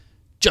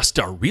Just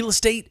Our Real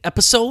Estate,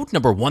 episode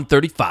number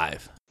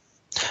 135.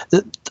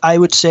 I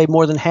would say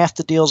more than half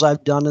the deals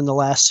I've done in the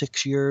last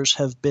 6 years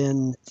have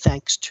been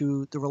thanks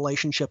to the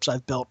relationships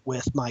I've built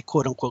with my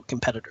quote-unquote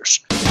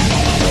competitors.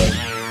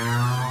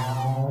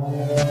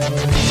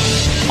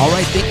 All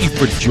right, thank you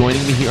for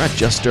joining me here on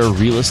Just Our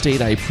Real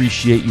Estate. I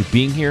appreciate you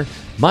being here.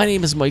 My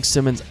name is Mike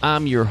Simmons.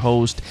 I'm your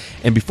host.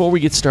 And before we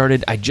get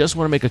started, I just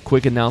want to make a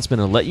quick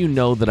announcement and let you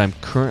know that I'm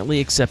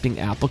currently accepting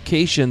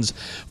applications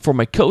for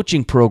my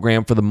coaching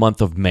program for the month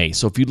of May.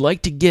 So if you'd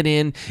like to get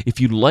in, if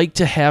you'd like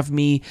to have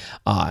me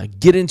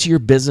get into your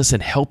business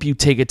and help you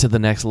take it to the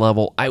next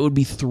level, I would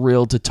be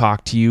thrilled to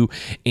talk to you.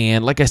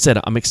 And like I said,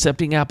 I'm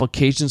accepting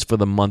applications for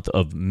the month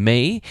of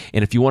May.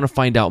 And if you want to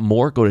find out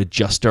more, go to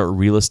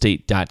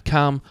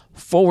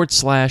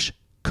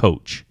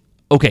juststartrealestate.com/coach.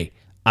 Okay,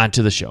 on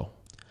to the show.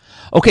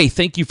 Okay,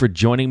 thank you for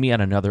joining me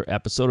on another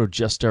episode of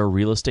Just Our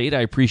Real Estate.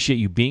 I appreciate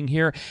you being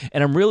here,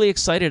 and I'm really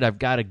excited. I've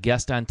got a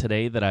guest on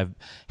today that I've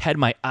had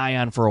my eye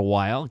on for a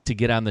while to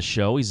get on the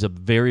show. He's a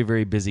very,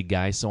 very busy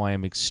guy, so I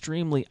am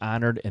extremely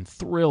honored and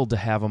thrilled to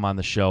have him on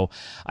the show.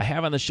 I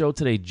have on the show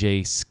today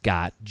Jay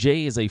Scott.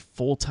 Jay is a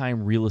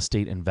full-time real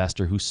estate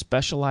investor who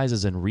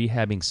specializes in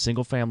rehabbing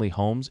single-family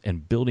homes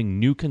and building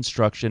new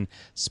construction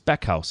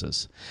spec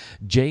houses.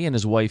 Jay and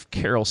his wife,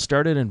 Carol,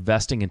 started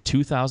investing in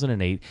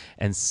 2008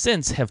 and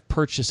since have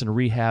purchased and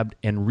rehabbed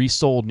and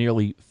resold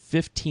nearly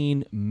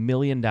 $15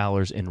 million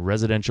in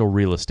residential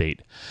real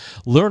estate.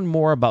 Learn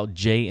more about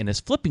Jay and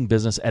his flipping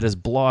business at his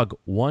blog,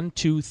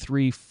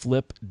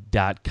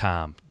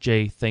 123flip.com.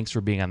 Jay, thanks for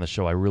being on the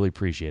show. I really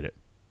appreciate it.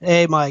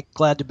 Hey, Mike.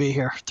 Glad to be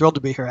here. Thrilled to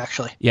be here,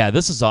 actually. Yeah,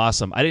 this is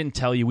awesome. I didn't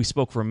tell you. We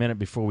spoke for a minute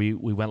before we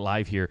went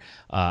live here.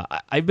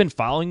 I've been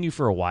following you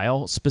for a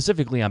while,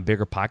 specifically on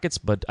Bigger Pockets,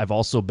 but I've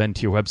also been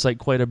to your website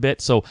quite a bit.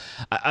 So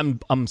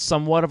I'm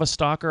somewhat of a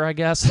stalker, I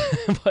guess.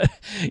 But,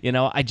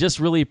 I just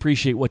really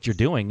appreciate what you're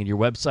doing. And your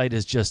website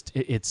is just,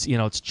 it's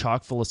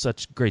chock full of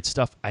such great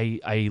stuff.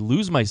 I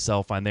lose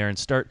myself on there and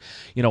start,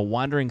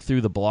 wandering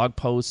through the blog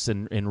posts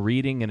and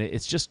reading. And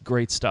it's just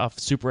great stuff,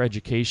 super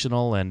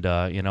educational. And,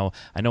 I know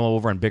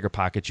over on Bigger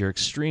Pockets, you're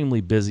extremely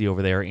busy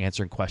over there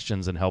answering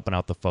questions and helping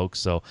out the folks.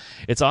 So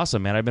it's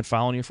awesome, man. I've been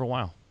following you for a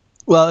while.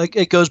 Well,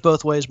 it goes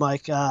both ways,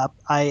 Mike.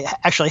 I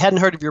actually hadn't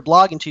heard of your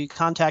blog until you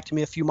contacted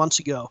me a few months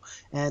ago.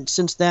 And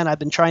since then, I've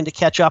been trying to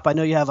catch up. I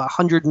know you have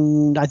 100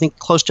 and I think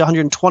close to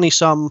 120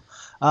 some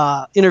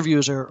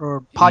interviews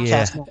or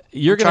podcasts. Yeah.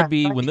 You're going to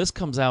be, when this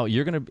comes out,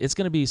 it's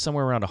going to be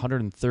somewhere around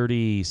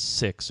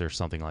 136 or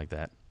something like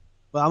that.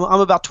 Well, I'm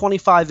about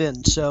 25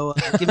 in, so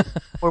give me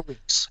 4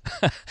 weeks.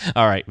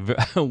 All right,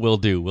 we'll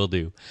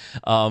do.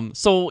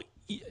 So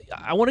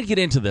I want to get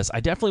into this. I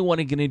definitely want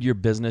to get into your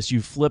business.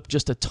 You flip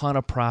just a ton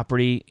of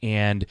property,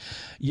 and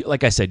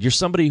like I said, you're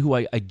somebody who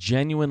I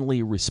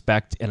genuinely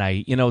respect, and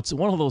it's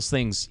one of those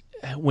things.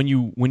 When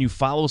you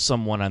follow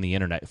someone on the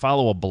internet,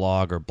 follow a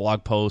blog or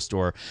blog post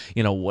or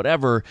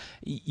whatever,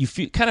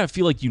 you kind of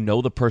feel like you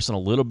know the person a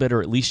little bit,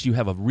 or at least you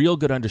have a real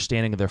good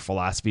understanding of their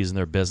philosophies and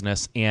their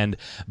business. And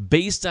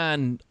based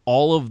on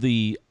all of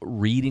the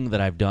reading that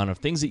I've done of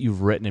things that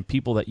you've written and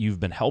people that you've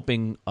been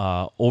helping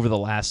over the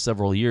last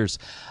several years,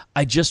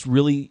 I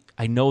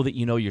know that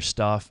you know your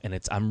stuff, and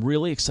I'm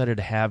really excited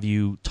to have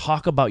you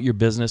talk about your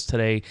business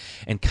today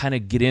and kind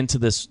of get into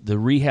the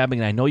rehabbing.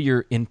 And I know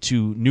you're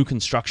into new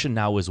construction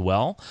now as well.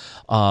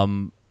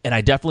 And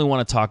I definitely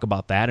want to talk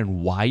about that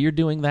and why you're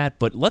doing that.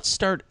 But let's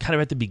start kind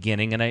of at the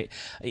beginning. And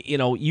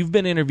you've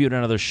been interviewed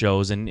on other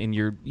shows, and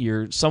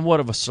you're somewhat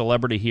of a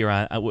celebrity here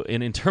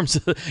in terms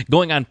of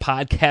going on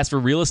podcasts for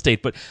real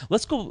estate. But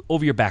let's go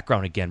over your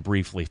background again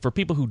briefly for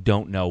people who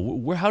don't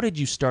know. How did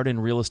you start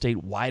in real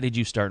estate? Why did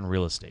you start in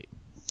real estate?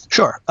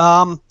 Sure.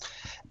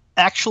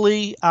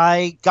 Actually,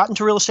 I got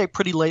into real estate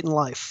pretty late in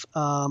life.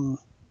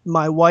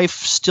 My wife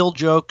still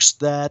jokes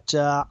that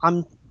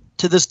I'm,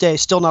 to this day,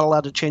 still not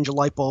allowed to change a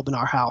light bulb in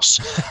our house.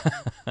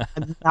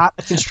 I'm not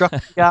a construction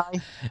guy.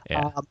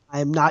 Yeah.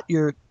 I'm not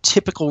your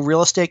typical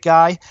real estate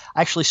guy.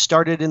 I actually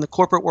started in the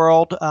corporate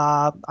world.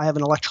 I have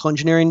an electrical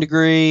engineering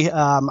degree.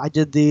 I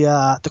did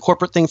the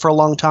corporate thing for a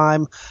long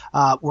time.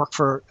 Worked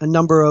for a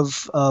number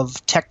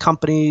of tech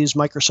companies,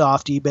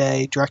 Microsoft,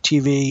 eBay,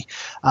 DirecTV.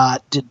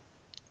 Did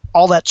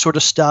all that sort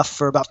of stuff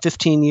for about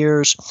 15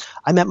 years.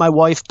 I met my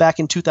wife back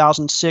in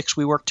 2006.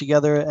 We worked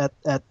together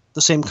at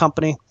the same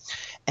company.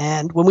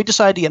 And when we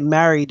decided to get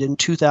married in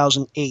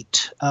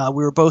 2008,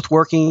 we were both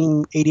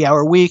working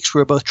 80-hour weeks. We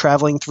were both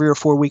traveling 3 or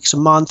 4 weeks a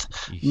month.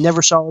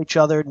 Never saw each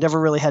other. Never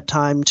really had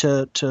time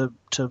to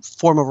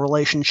form a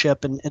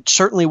relationship. And it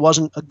certainly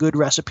wasn't a good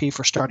recipe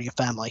for starting a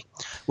family,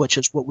 which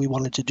is what we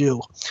wanted to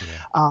do.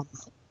 Yeah.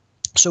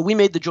 So we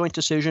made the joint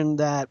decision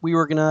that we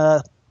were going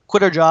to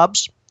quit our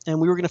jobs and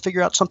we were going to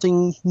figure out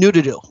something new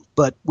to do.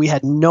 But we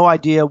had no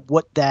idea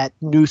what that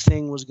new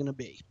thing was going to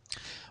be.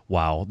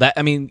 Wow.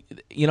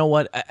 You know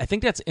what? I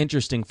think that's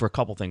interesting for a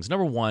couple things.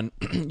 Number one,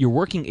 you're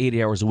working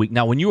 80 hours a week.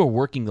 Now, when you were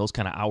working those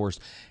kind of hours,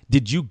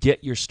 did you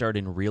get your start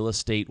in real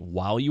estate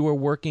while you were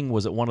working?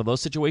 Was it one of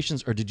those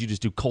situations, or did you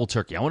just do cold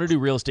turkey? I want to do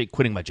real estate,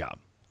 quitting my job.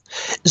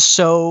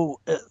 So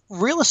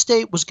real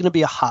estate was going to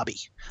be a hobby.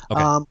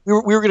 Okay. We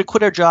were going to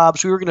quit our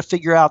jobs. We were going to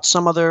figure out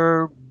some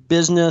other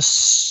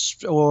business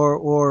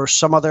or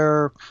some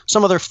other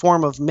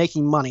form of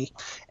making money.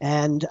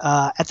 And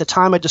at the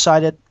time, I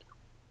decided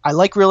I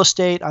like real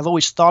estate. I've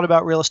always thought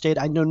about real estate.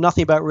 I know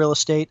nothing about real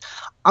estate.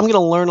 I'm going to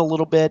learn a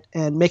little bit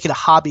and make it a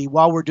hobby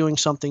while we're doing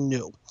something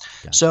new.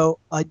 Gotcha. So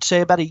I'd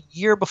say about a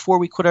year before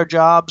we quit our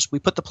jobs, we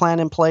put the plan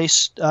in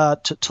place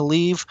to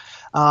leave.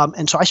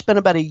 And so I spent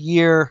about a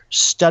year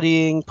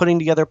studying, putting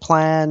together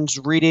plans,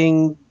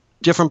 reading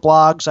different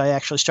blogs. I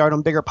actually started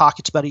on Bigger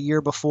Pockets about a year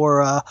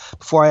before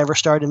I ever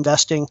started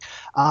investing,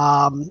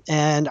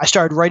 and I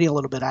started writing a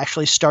little bit. I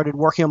actually started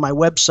working on my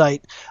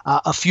website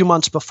a few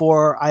months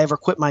before I ever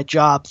quit my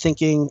job,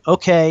 thinking,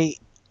 okay,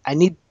 I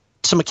need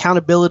some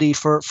accountability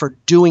for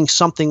doing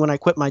something when I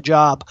quit my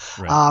job.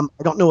 Right.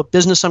 I don't know what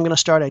business I'm going to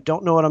start. I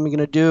don't know what I'm going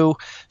to do.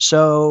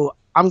 So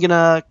I'm going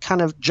to kind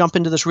of jump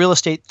into this real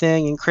estate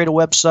thing and create a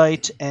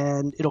website,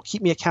 and it'll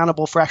keep me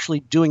accountable for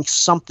actually doing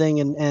something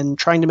and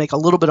trying to make a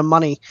little bit of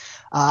money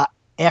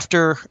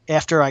after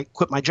I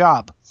quit my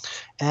job.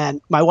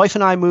 And my wife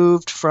and I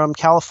moved from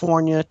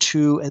California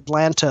to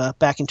Atlanta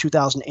back in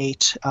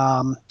 2008.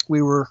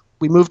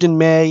 We moved in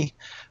May.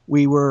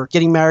 We were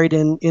getting married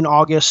in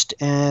August,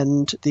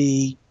 and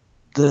the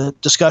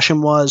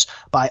discussion was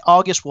by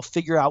August we'll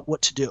figure out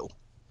what to do.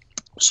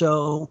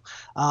 So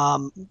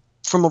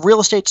from a real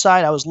estate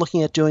side, I was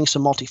looking at doing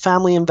some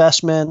multifamily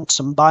investment,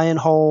 some buy and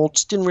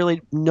holds, didn't really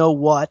know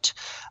what.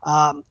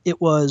 It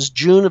was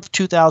June of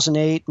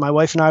 2008. My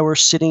wife and I were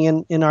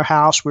sitting in our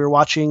house. We were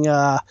watching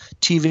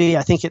TV.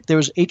 I think there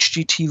was an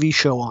HGTV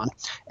show on,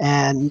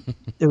 and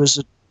it was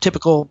a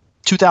typical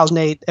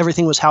 2008,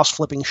 everything was house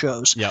flipping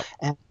shows. Yep.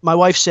 And my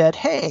wife said,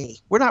 hey,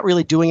 we're not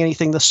really doing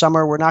anything this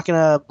summer. We're not going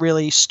to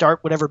really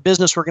start whatever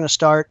business we're going to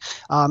start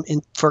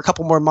for a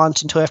couple more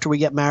months until after we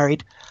get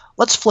married.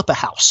 Let's flip a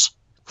house.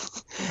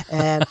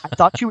 And I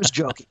thought she was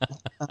joking.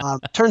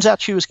 Turns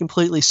out she was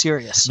completely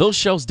serious. Those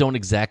shows don't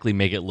exactly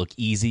make it look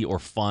easy or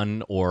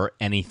fun or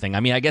anything. I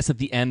mean, I guess at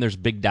the end there's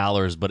big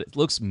dollars, but it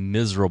looks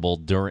miserable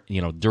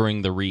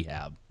during the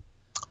rehab.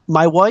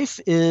 My wife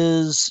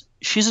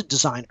she's a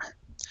designer.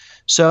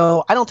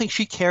 So I don't think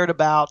she cared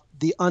about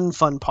the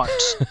unfun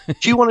parts.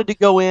 She wanted to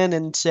go in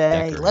and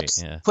say,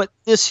 let's put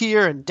this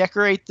here and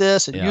decorate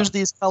this and use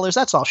these colors.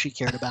 That's all she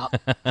cared about.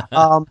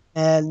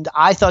 And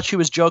I thought she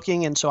was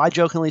joking. And so I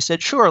jokingly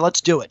said, sure,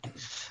 let's do it.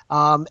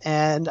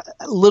 And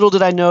little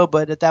did I know,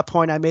 but at that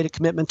point I made a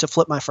commitment to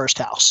flip my first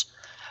house.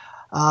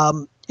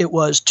 It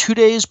was 2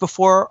 days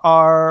before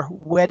our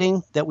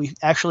wedding that we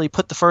actually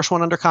put the first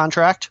one under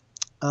contract.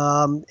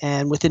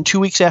 And within 2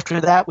 weeks after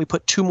that, we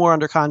put two more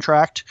under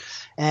contract.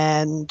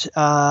 And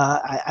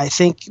I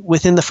think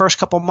within the first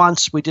couple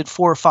months, we did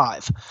 4 or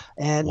 5.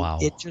 And wow.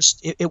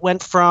 It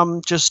went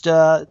from just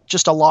a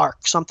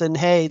lark, something,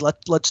 hey,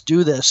 let's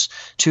do this,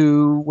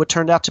 to what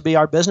turned out to be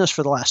our business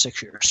for the last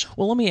 6 years.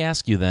 Well, let me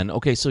ask you then.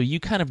 Okay, so you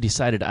kind of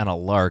decided on a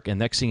lark, and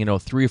next thing you know,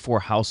 3 or 4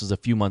 houses a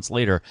few months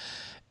later.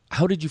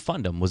 How did you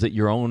fund them? Was it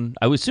your own?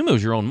 I would assume it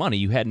was your own money.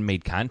 You hadn't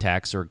made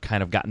contacts or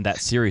kind of gotten that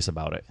serious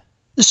about it.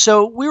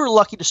 So we were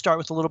lucky to start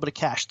with a little bit of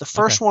cash. The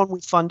first one we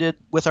funded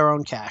with our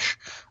own cash.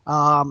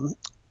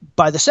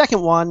 By the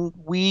second one,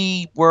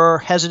 we were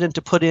hesitant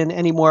to put in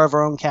any more of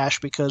our own cash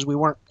because we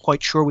weren't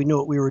quite sure we knew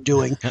what we were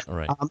doing.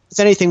 Right. If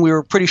anything, we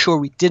were pretty sure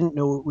we didn't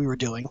know what we were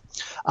doing.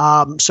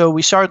 So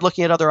we started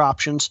looking at other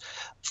options.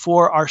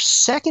 For our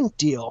second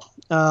deal,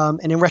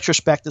 and in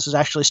retrospect, this is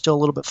actually still a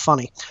little bit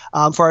funny.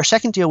 For our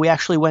second deal, we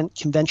actually went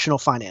conventional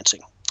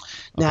financing.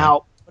 Okay.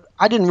 Now,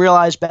 I didn't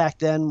realize back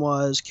then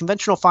was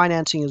conventional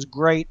financing is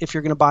great if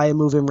you're going to buy a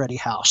move-in ready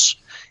house.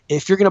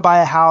 If you're going to buy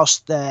a house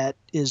that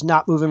is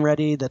not move-in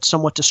ready, that's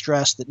somewhat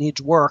distressed, that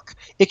needs work,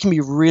 it can be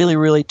really,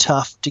 really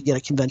tough to get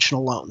a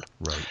conventional loan.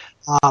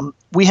 Right.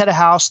 We had a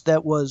house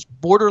that was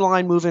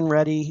borderline move-in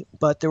ready,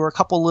 but there were a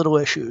couple little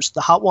issues. The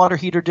hot water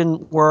heater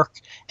didn't work,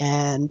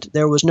 and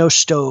there was no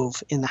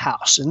stove in the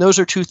house. And those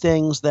are two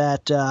things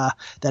that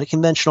a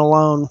conventional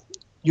loan,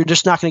 you're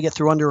just not going to get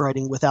through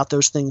underwriting without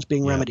those things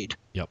being remedied.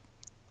 Yep.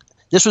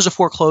 This was a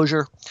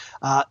foreclosure.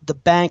 The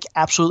bank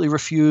absolutely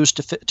refused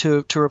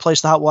to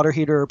replace the hot water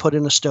heater or put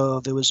in a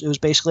stove. It was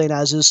basically an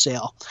as-is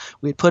sale.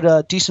 We had put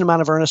a decent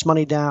amount of earnest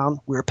money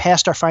down. We were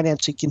past our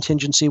financing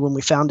contingency when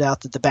we found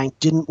out that the bank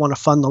didn't want to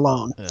fund the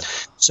loan. Yeah.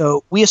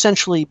 So we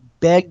essentially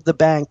begged the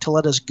bank to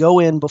let us go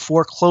in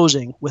before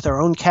closing with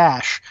our own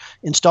cash,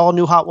 install a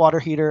new hot water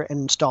heater,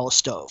 and install a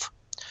stove.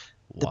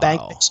 The bank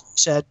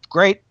said,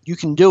 great, you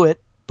can do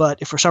it,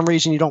 but if for some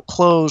reason you don't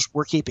close,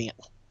 we're keeping it.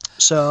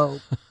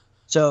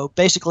 So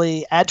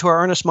basically, add to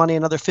our earnest money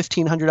another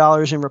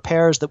 $1,500 in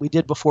repairs that we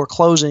did before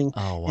closing.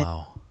 Oh,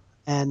 wow.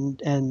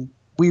 And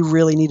we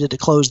really needed to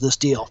close this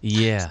deal.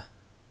 Yeah.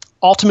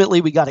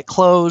 Ultimately, we got it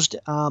closed,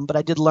 but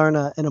I did learn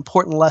an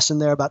important lesson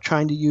there about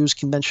trying to use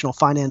conventional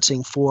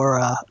financing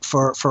for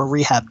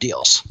rehab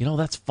deals. You know,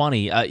 that's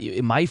funny.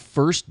 My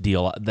first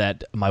deal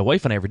that my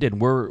wife and I ever did,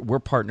 we're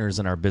partners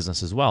in our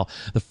business as well.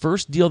 The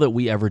first deal that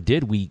we ever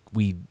did, we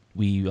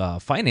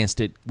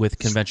financed it with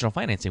conventional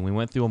financing. We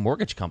went through a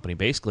mortgage company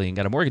basically and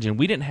got a mortgage, and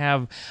we didn't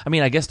have. I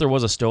mean, I guess there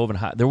was a stove and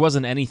there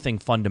wasn't anything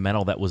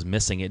fundamental that was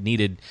missing. It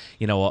needed,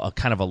 a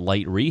kind of a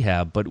light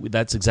rehab, but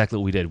that's exactly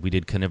what we did. We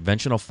did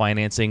conventional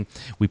financing.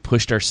 We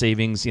pushed our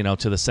savings,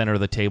 to the center of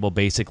the table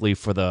basically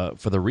for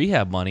the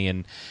rehab money,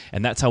 and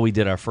that's how we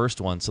did our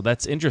first one. So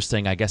that's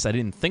interesting. I guess I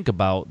didn't think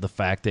about the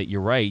fact that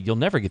you're right. You'll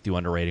never get through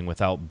underwriting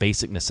without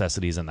basic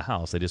necessities in the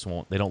house. They just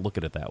won't. They don't look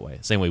at it that way.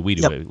 Same way we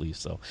do it, at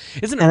least. So,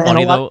 isn't it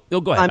funny though?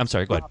 Oh, go ahead. I'm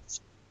sorry. Go ahead.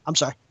 I'm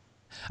sorry.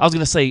 I was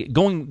going to say,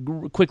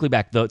 going quickly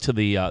back to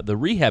the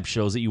rehab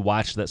shows that you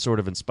watched that sort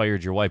of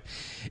inspired your wife.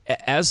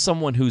 As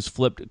someone who's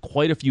flipped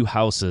quite a few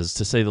houses,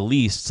 to say the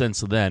least,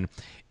 since then,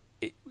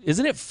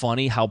 isn't it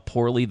funny how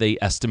poorly they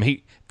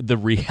estimate the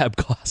rehab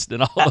cost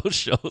in all those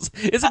shows?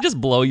 Does it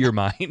just blow your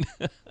mind?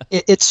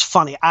 It's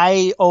funny.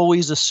 I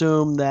always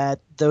assume that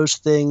those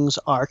things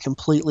are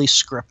completely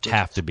scripted.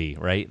 Have to be,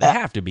 right? They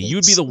have to be.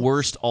 You'd be the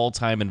worst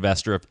all-time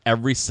investor if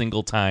every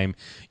single time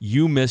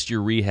you missed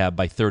your rehab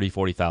by $30,000,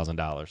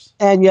 $40,000.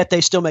 And yet they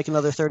still make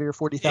another $30,000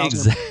 or $40,000.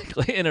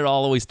 Exactly, and it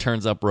always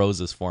turns up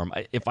roses for them.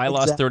 If I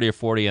lost 30 or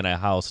 40 in a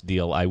house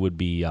deal, I would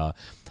be.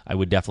 I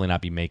would definitely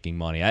not be making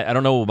money. I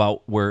don't know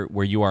about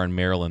where you are in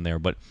Maryland there,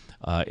 but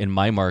in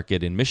my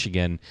market in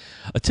Michigan,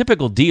 a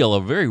typical deal,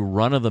 a very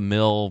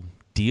run-of-the-mill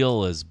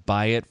deal is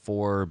buy it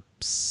for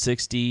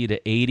 60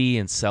 to 80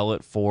 and sell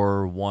it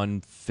for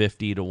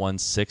 150 to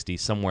 160,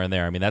 somewhere in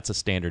there. I mean, that's a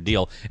standard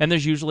deal. And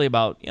there's usually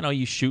about,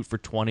 you shoot for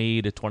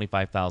 $20,000 to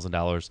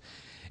 $25,000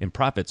 in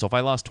profit. So if I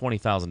lost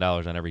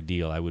 $20,000 on every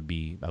deal, I would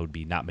be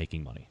not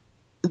making money.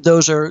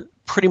 Those are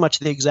pretty much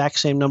the exact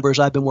same numbers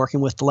I've been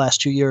working with the last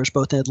 2 years,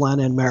 both in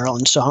Atlanta and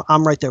Maryland. So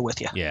I'm right there with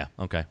you. Yeah.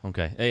 Okay.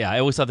 Yeah, I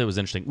always thought that was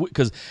interesting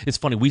because it's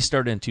funny. We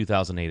started in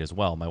 2008 as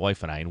well, my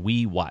wife and I, and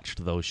we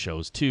watched those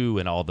shows too,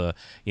 and all the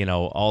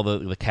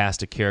the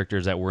cast of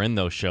characters that were in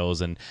those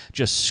shows, and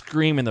just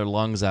screaming their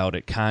lungs out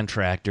at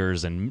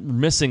contractors and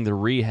missing the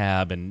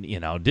rehab, and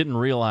didn't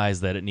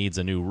realize that it needs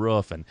a new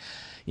roof, and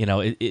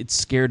it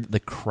scared the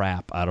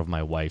crap out of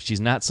my wife.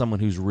 She's not someone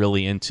who's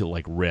really into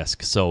like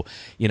risk. So,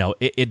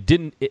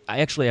 I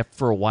actually,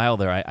 for a while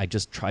there, I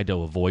just tried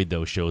to avoid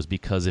those shows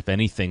because if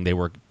anything, they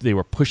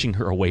were pushing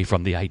her away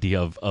from the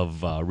idea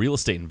of real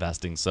estate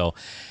investing. So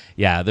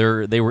yeah,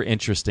 they were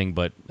interesting,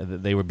 but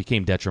they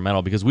became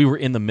detrimental because we were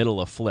in the middle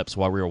of flips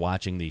while we were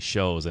watching these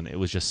shows, and it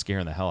was just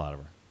scaring the hell out of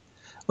her.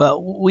 Well,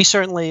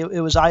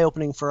 it was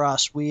eye-opening for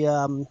us. We,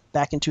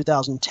 back in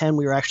 2010,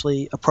 we were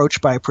actually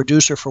approached by a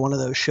producer for one of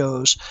those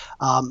shows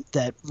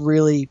that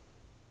really,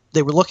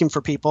 they were looking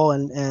for people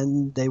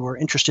and they were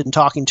interested in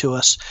talking to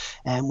us.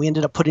 And we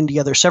ended up putting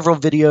together several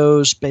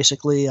videos,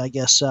 basically, I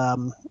guess,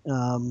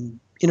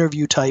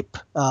 interview type,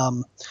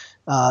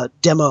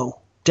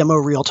 demo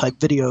reel type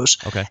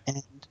videos. Okay.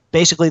 And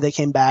basically they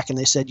came back and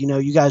they said,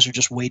 you guys are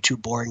just way too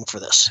boring for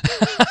this.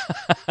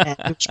 And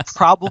it was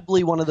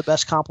probably one of the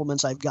best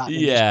compliments I've gotten.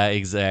 Yeah,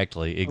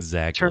 exactly.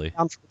 Turn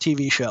down for a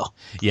TV show.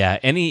 Yeah,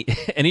 any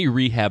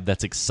rehab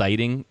that's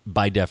exciting,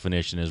 by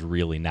definition, is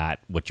really not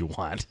what you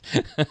want.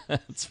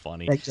 It's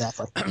funny.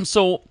 Exactly.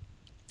 So,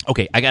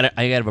 okay, I got to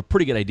have a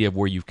pretty good idea of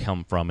where you've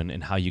come from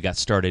and how you got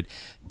started.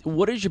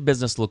 What does your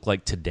business look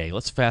like today?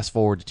 Let's fast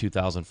forward to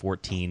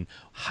 2014.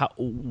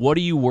 What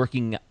are you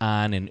working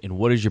on, and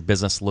what does your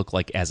business look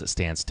like as it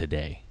stands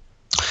today?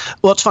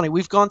 Well, it's funny.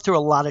 We've gone through a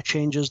lot of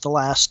changes the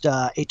last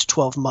 8 to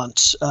 12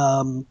 months.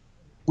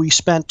 We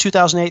spent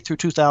 2008 through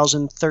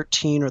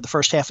 2013, or the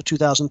first half of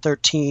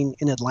 2013,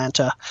 in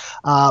Atlanta.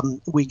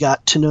 We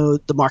got to know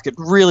the market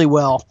really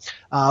well.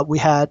 We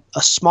had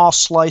a small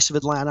slice of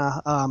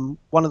Atlanta,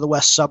 one of the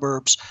west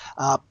suburbs,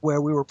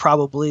 where we were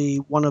probably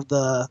one of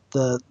the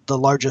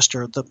largest,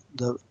 or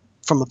the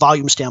from a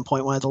volume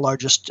standpoint, one of the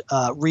largest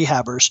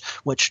rehabbers,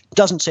 which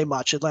doesn't say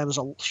much. Atlanta's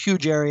a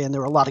huge area, and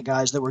there were a lot of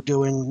guys that were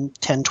doing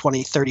 10,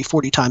 20, 30,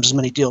 40 times as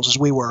many deals as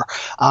we were.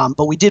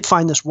 But we did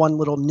find this one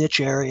little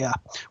niche area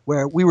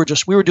where we were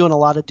doing a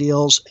lot of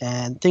deals,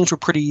 and things were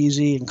pretty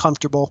easy and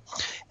comfortable.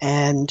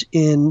 And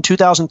in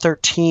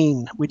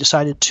 2013, we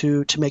decided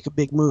to make a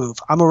big move.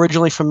 I'm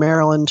originally from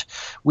Maryland.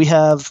 We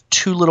have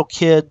 2 little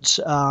kids,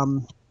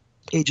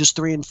 ages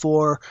 3 and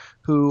 4,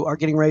 who are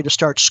getting ready to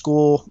start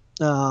school.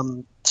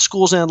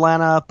 Schools in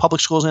Atlanta, public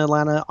schools in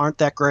Atlanta aren't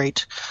that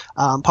great.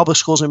 Public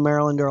schools in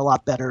Maryland are a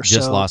lot better.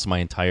 Just lost my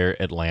entire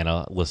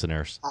Atlanta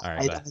listeners. All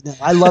right,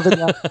 I love it.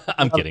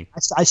 I'm kidding.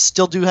 I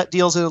still do have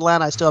deals in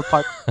Atlanta. I still have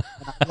partners.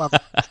 I love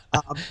it.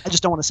 I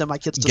just don't want to send my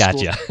kids to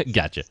school.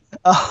 Gotcha.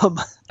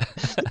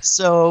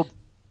 So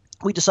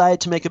we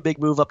decided to make a big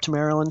move up to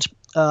Maryland.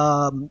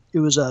 It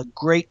was a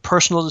great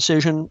personal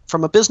decision.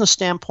 From a business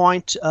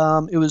standpoint,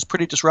 it was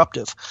pretty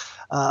disruptive.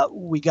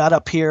 we got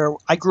up here.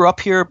 I grew up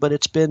here, but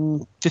it's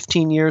been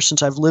 15 years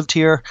since I've lived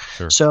here.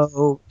 Sure.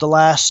 So the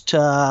last,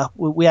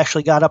 we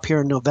actually got up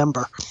here in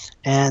November.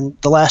 And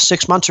the last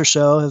 6 months or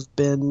so have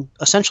been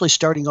essentially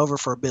starting over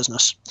for a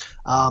business,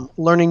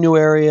 learning new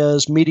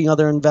areas, meeting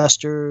other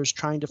investors,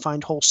 trying to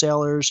find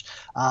wholesalers,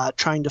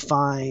 trying to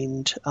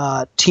find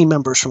team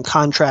members from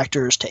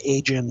contractors to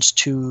agents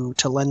to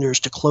lenders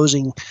to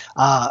closing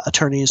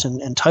attorneys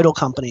and title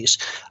companies.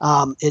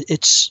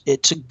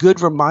 It's a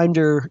good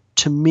reminder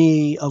to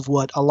me of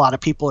what a lot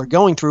of people are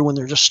going through when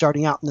they're just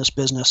starting out in this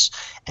business.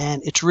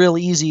 And it's real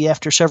easy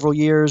after several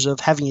years of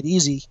having it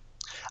easy.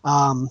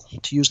 To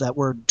use that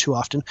word too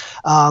often,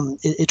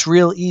 it's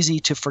real easy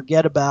to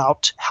forget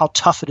about how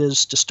tough it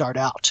is to start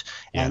out.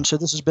 Yeah. And so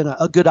this has been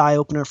a good eye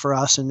opener for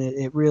us, and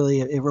it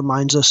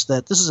reminds us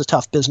that this is a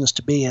tough business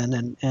to be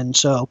in, and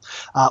so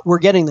we're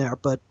getting there,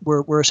 but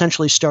we're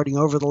essentially starting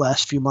over the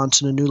last few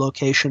months in a new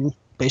location,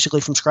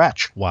 basically from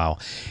scratch. Wow.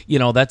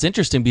 That's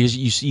interesting because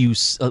you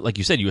like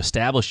you said, you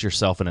established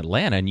yourself in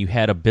Atlanta and you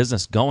had a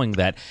business going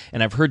that,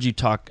 and I've heard you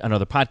talk on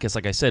other podcasts,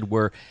 like I said,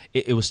 where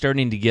it was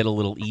starting to get a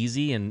little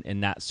easy and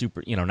not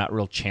super, not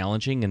real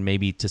challenging, and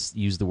maybe to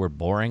use the word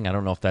boring. I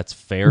don't know if that's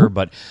fair,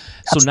 but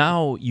so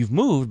now you've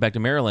moved back to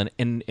Maryland,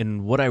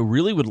 and what I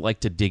really would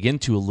like to dig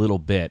into a little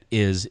bit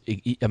is,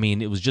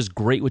 it was just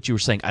great what you were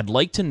saying. I'd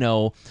like to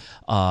know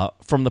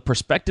from the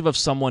perspective of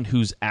someone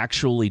who's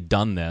actually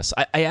done this.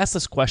 I ask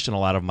this question a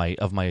lot of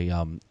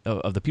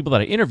the people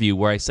that I interview,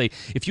 where I say,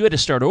 if you had to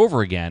start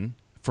over again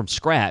from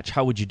scratch,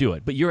 how would you do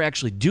it? But you're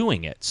actually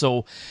doing it.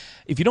 So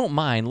if you don't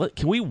mind,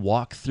 can we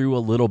walk through a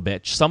little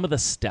bit some of the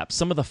steps,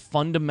 some of the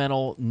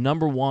fundamental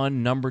number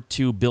one, number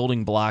two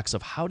building blocks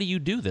of how do you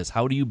do this?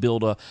 How do you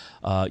build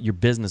your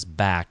business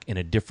back in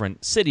a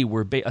different city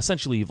where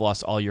essentially you've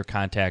lost all your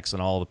contacts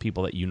and all the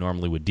people that you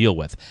normally would deal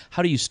with?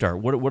 How do you start?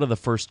 What are the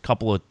first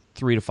couple of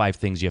 3 to 5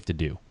 things you have to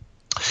do?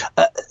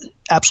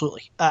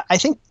 Absolutely. I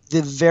think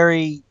the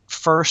very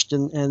first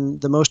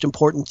and the most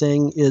important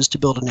thing is to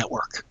build a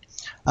network.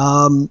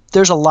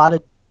 There's a lot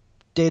of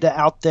data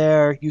out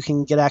there. You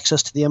can get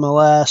access to the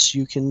MLS.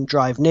 You can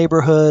drive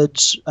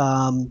neighborhoods.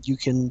 You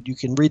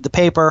can read the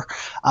paper.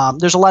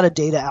 There's a lot of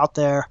data out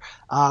there.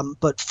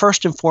 But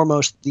first and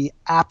foremost, the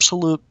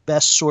absolute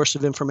best source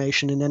of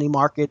information in any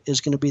market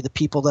is going to be the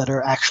people that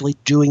are actually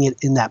doing it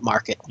in that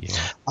market.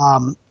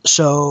 Yeah.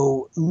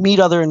 So meet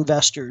other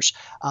investors,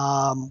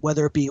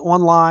 whether it be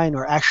online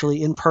or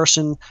actually in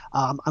person.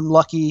 I'm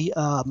lucky.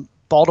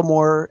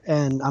 Baltimore,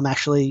 and I'm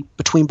actually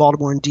between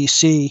Baltimore and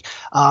D.C.,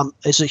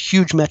 is a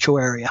huge metro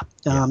area.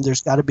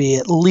 There's got to be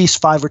at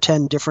least 5 or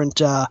 10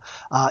 different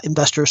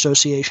investor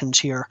associations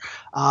here,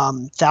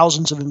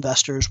 thousands of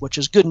investors, which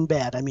is good and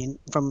bad. I mean,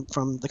 from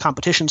the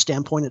competition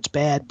standpoint, it's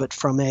bad, but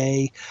from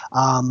a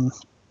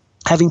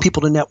having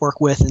people to network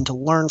with and to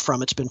learn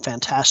from, it's been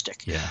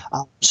fantastic. Yeah.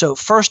 So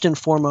first and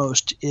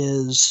foremost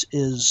is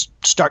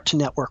start to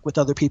network with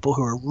other people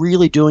who are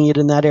really doing it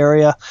in that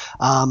area.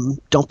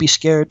 Don't be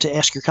scared to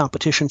ask your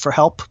competition for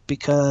help,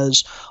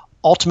 because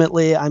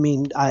ultimately,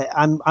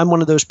 I'm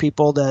one of those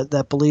people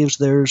that believes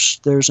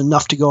there's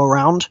enough to go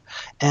around,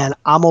 and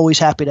I'm always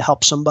happy to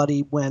help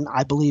somebody when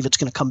I believe it's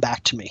going to come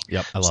back to me.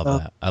 Yep, I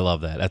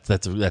love that.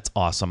 That's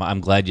awesome.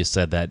 I'm glad you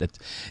said that. It's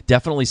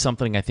definitely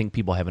something I think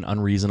people have an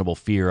unreasonable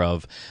fear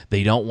of.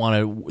 They don't want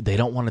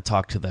to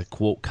talk to the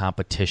quote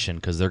competition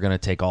because they're going to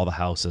take all the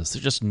houses.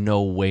 There's just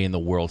no way in the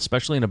world,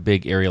 especially in a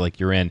big area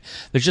like you're in.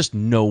 There's just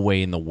no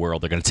way in the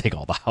world they're going to take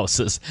all the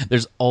houses.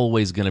 There's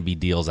always going to be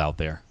deals out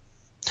there.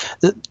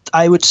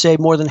 I would say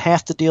more than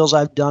half the deals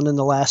I've done in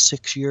the last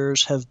 6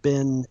 years have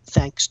been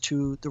thanks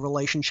to the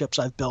relationships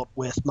I've built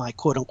with my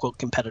quote-unquote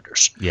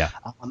competitors. Yeah.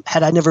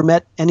 Had I never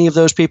met any of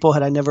those people,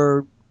 had I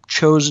never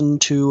chosen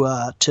to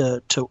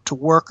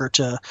work or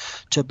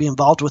to be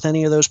involved with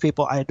any of those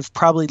people, I'd have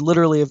probably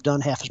literally have done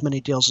half as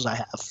many deals as I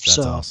have. That's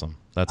awesome.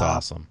 That's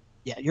awesome.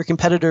 Yeah, your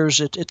competitors.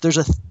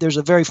 There's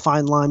a very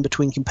fine line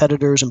between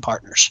competitors and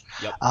partners.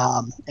 Yep.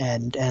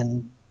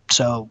 And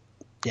so.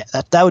 Yeah,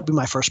 that would be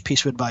my first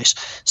piece of advice.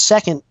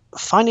 Second,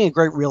 finding a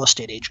great real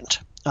estate agent.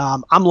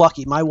 I'm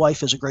lucky. My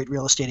wife is a great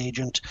real estate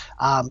agent.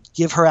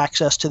 Give her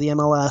access to the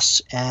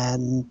MLS,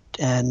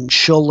 and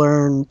she'll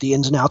learn the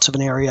ins and outs of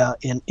an area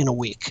in a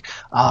week.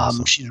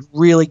 Awesome. She's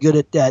really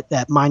good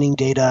at mining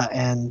data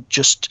and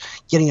just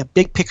getting a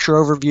big picture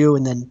overview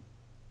and then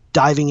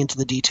diving into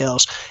the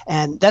details.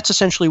 And that's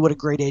essentially what a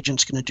great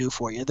agent's going to do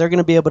for you. They're going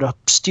to be able to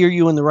steer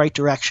you in the right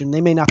direction. They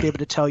may not be able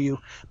to tell you,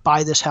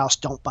 buy this house,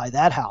 don't buy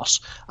that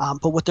house.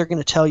 But what they're going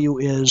to tell you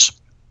is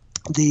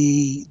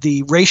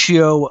the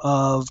ratio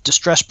of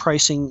distressed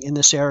pricing in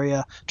this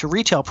area to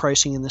retail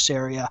pricing in this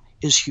area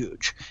is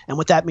huge. And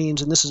what that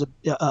means, and this is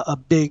a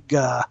big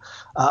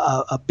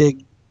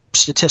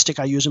statistic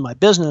I use in my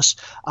business,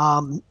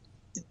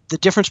 the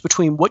difference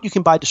between what you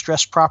can buy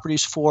distressed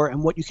properties for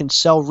and what you can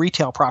sell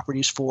retail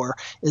properties for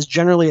is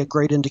generally a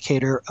great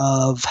indicator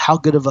of how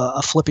good of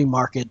a flipping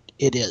market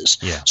it is.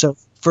 Yeah. So,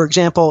 for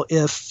example,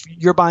 if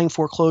you're buying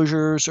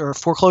foreclosures or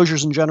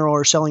foreclosures in general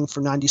are selling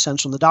for 90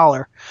 cents on the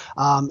dollar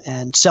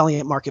and selling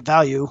at market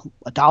value,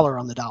 $1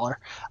 on the dollar,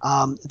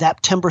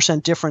 that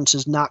 10% difference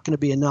is not going to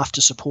be enough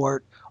to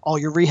support all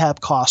your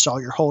rehab costs,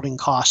 all your holding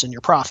costs, and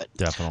your profit.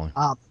 Definitely.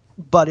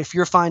 But if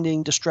you're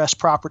finding distressed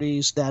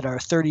properties that are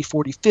 30,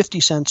 40, 50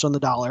 cents on the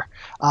dollar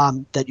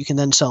that you can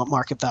then sell at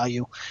market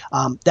value,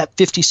 that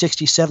 50,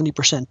 60,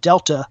 70%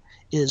 delta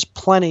is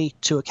plenty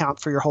to account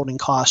for your holding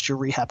costs, your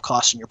rehab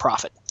costs, and your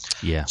profit.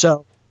 Yeah.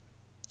 So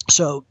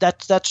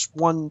that's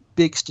one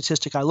big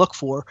statistic I look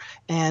for.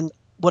 And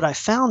what I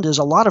found is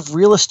a lot of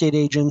real estate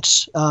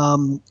agents,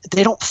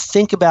 they don't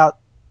think about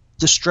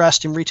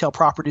distressed in retail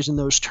properties in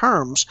those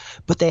terms,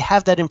 but they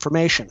have that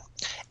information.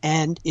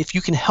 And if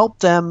you can help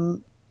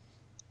them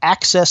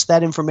access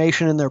that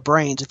information in their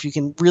brains, if you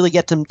can really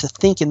get them to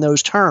think in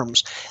those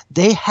terms,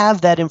 they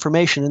have that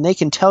information and they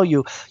can tell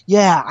you,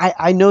 yeah,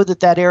 I know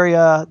that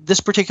area, this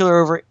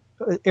particular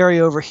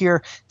area over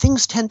here,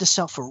 things tend to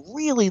sell for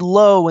really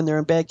low when they're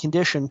in bad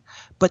condition,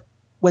 but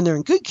when they're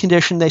in good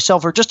condition, they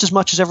sell for just as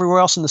much as everywhere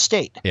else in the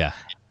state. Yeah.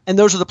 And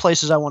those are the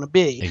places I want to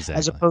be, Exactly.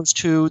 as opposed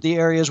to the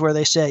areas where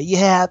they say,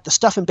 yeah, the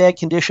stuff in bad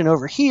condition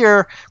over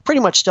here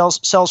pretty much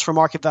sells for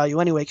market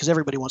value anyway because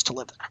everybody wants to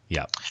live there.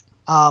 Yeah.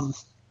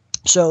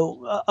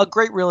 So a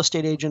great real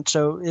estate agent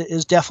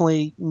is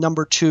definitely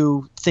number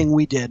two thing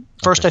we did.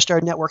 First, Okay. I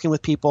started networking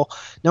with people.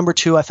 Number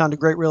two, I found a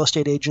great real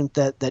estate agent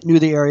that knew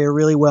the area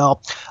really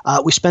well.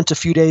 We spent a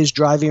few days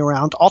driving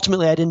around.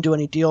 Ultimately, I didn't do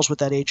any deals with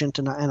that agent,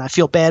 and I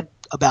feel bad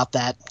about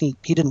that. He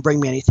didn't bring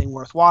me anything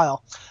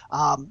worthwhile,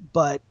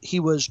 but he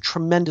was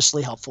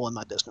tremendously helpful in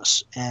my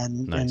business.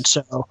 And Nice. and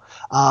so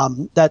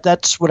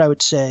that's what I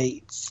would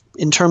say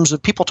in terms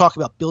of people talk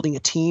about building a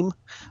team.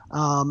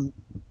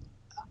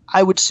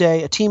 I would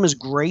say a team is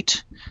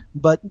great,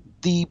 but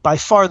by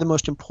far the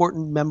most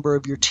important member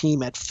of your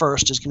team at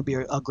first is going to be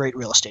a great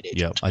real estate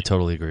agent. Yep. I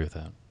totally agree with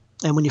that.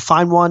 And when you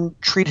find one,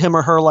 treat him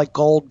or her like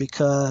gold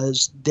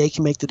because they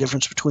can make the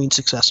difference between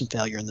success and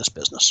failure in this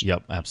business.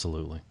 Yep.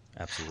 Absolutely.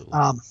 Absolutely.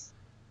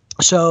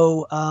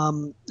 So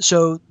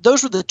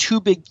those were the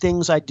two big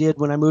things I did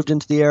when I moved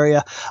into the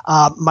area.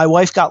 My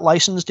wife got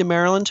licensed in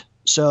Maryland,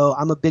 so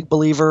I'm a big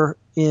believer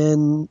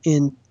in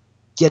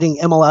getting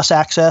MLS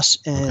access,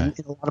 and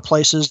Okay. in a lot of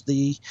places,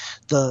 the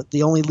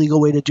only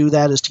legal way to do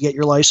that is to get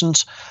your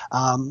license.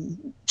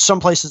 Some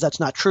places that's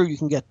not true. You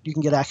can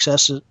get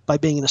access by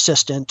being an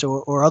assistant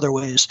or other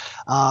ways.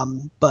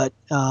 But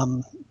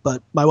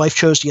my wife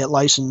chose to get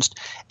licensed,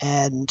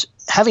 and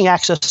having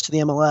access to the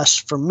MLS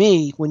for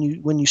me when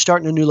you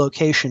start in a new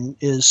location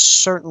is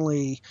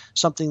certainly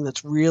something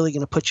that's really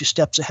going to put you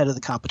steps ahead of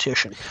the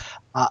competition.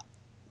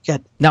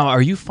 Now,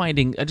 are you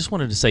finding, I just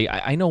wanted to say,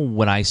 I know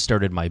when I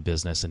started my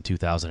business in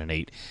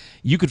 2008,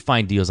 you could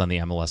find deals on the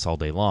MLS all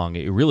day long.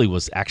 It really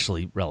was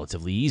actually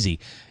relatively easy.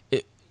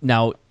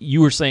 Now,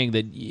 you were saying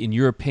that, in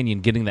your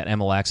opinion, getting that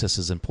MLS access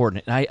is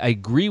important. And I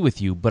agree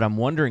with you, but I'm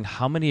wondering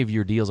how many of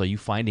your deals are you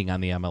finding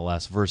on the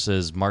MLS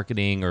versus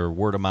marketing or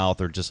word of mouth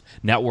or just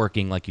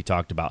networking like you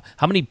talked about?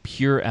 How many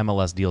pure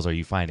MLS deals are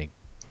you finding?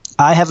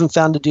 I haven't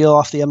found a deal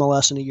off the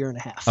MLS in a year and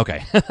a half.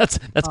 Okay, that's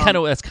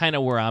kind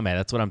of where I'm at.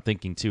 That's what I'm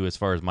thinking too, as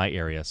far as my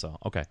area. So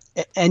okay,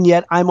 And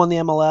yet I'm on the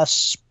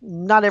MLS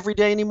not every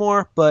day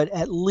anymore, but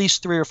at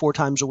least 3 or 4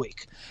 times a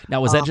week.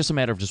 now is that just a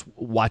matter of just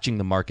watching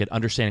the market,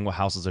 understanding what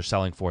houses are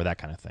selling for, that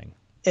kind of thing?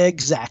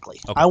 Exactly.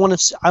 Okay. I want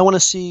to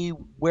see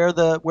where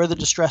the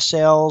distressed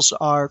sales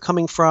are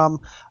coming from,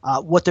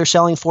 what they're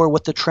selling for,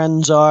 what the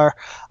trends are.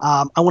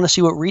 I want to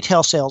see what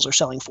retail sales are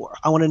selling for.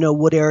 I want to know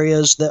what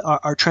areas that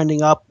are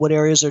trending up, what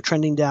areas are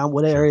trending down,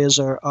 what areas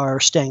are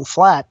staying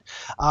flat.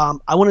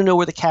 I want to know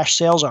where the cash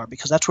sales are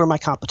because that's where my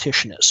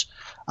competition is.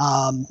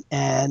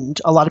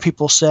 And a lot of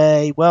people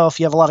say, well, if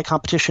you have a lot of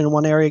competition in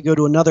one area, go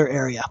to another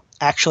area.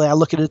 Actually, I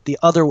look at it the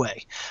other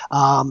way.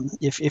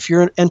 If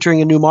you're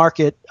entering a new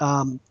market,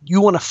 you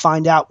want to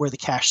find out where the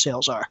cash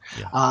sales are,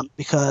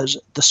 because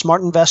the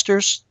smart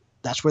investors,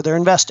 that's where they're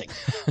investing.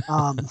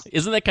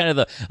 Isn't that kind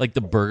of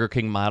the Burger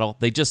King model?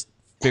 They just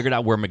figured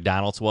out where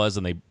McDonald's was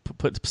and they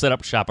set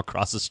up shop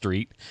across the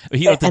street.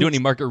 You don't have to do any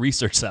market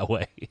research that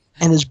way.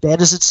 And as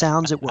bad as it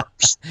sounds, it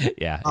works.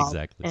 Yeah,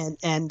 exactly.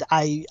 And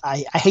I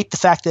hate the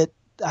fact that,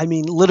 I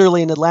mean,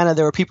 literally in Atlanta,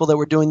 there were people that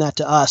were doing that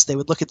to us. They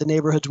would look at the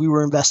neighborhoods we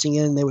were investing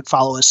in and they would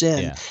follow us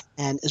in. Yeah.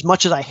 And as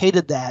much as I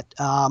hated that,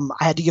 I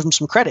had to give them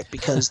some credit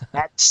because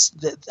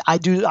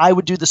I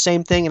would do the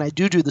same thing, and I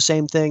do the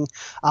same thing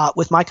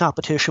with my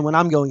competition when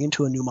I'm going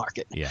into a new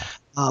market. Yeah.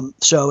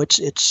 So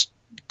it's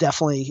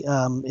definitely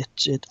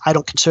I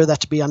don't consider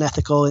that to be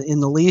unethical in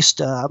the least.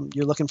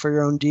 You're looking for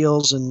your own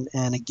deals,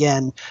 and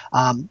again,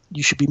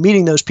 you should be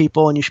meeting those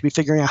people, and you should be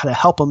figuring out how to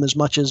help them as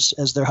much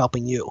as they're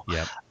helping you.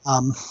 Yeah.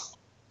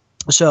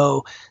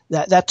 So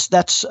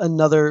that's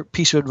another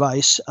piece of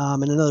advice,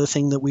 and another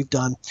thing that we've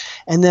done.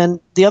 And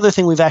then the other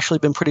thing we've actually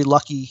been pretty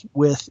lucky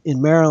with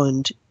in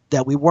Maryland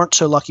that we weren't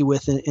so lucky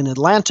with in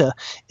Atlanta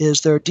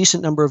is there are a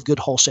decent number of good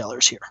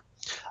wholesalers here.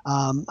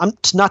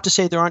 It's not to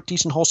say there aren't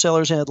decent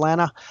wholesalers in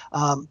Atlanta,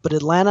 but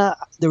Atlanta,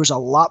 there was a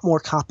lot more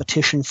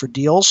competition for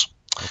deals.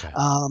 Okay.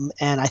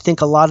 And I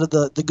think a lot of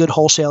the good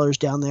wholesalers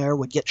down there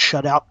would get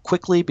shut out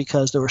quickly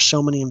because there were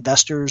so many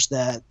investors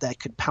that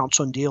could pounce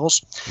on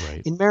deals.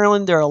 Right. In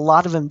Maryland, there are a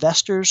lot of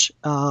investors,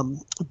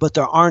 but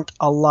there aren't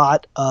a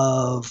lot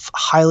of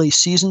highly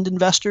seasoned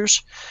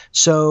investors.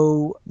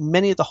 So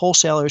many of the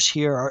wholesalers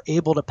here are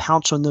able to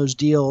pounce on those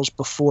deals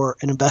before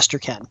an investor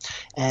can.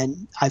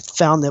 And I've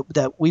found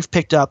that we've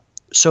picked up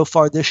so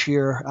far this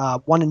year,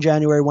 one in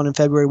January, one in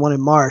February, one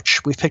in March.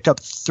 We've picked up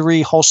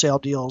 3 wholesale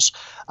deals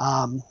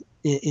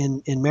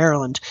in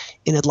Maryland.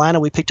 In Atlanta,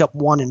 we picked up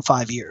 1 in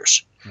 5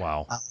 years.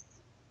 Wow.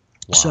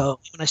 Wow. So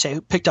when I say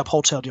picked up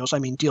wholesale deals, I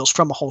mean deals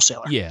from a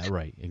wholesaler. Yeah,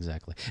 right,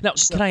 exactly. Now,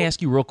 can I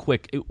ask you real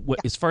quick,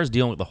 as far as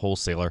dealing with the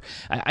wholesaler,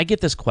 I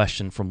get this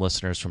question from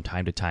listeners from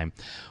time to time.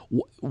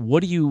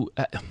 What do you,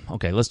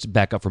 okay, let's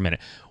back up for a minute.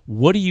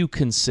 What do you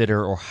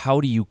consider, or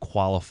how do you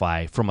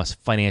qualify from a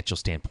financial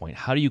standpoint?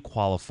 How do you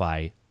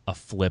qualify a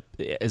flip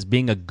as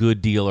being a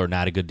good deal or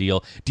not a good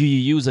deal? Do you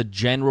use a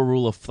general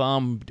rule of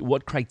thumb?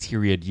 What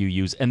criteria do you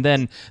use? And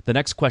then the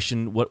next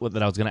question what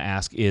that I was going to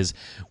ask is,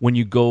 when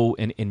you go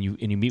and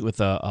you meet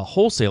with a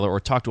wholesaler or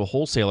talk to a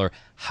wholesaler,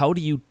 how do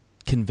you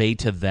convey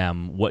to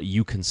them what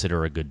you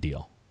consider a good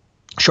deal?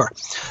 Sure.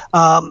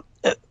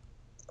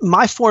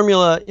 My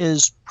formula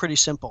is pretty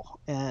simple,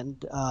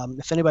 and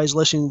if anybody's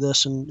listening to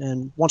this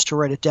and wants to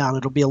write it down,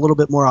 it'll be a little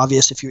bit more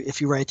obvious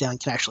if you write it down and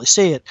can actually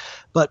see it.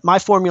 But my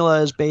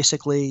formula is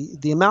basically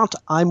the amount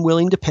I'm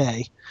willing to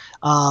pay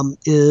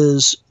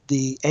is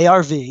the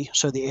ARV,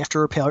 so the after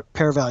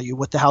repair value,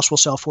 what the house will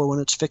sell for when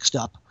it's fixed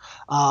up,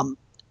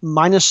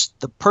 minus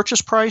the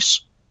purchase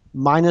price,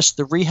 minus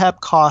the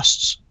rehab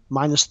costs,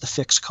 minus the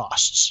fixed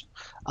costs.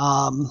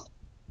 Did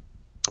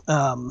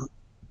I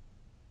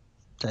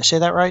say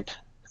that right?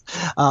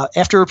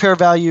 After repair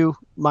value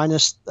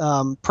minus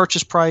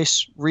purchase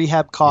price,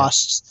 rehab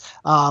costs,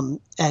 and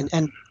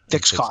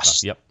fixed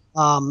costs. Yep.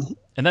 And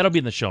that'll be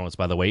in the show notes,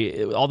 by the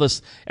way. All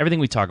this, everything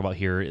we talk about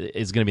here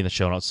is going to be in the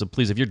show notes. So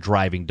please, if you're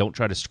driving, don't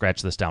try to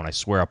scratch this down. I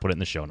swear I'll put it in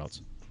the show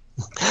notes.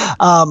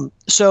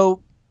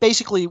 So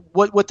basically,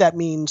 what that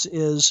means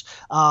is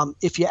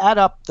if you add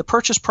up the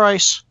purchase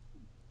price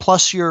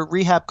plus your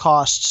rehab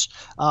costs,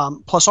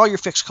 plus all your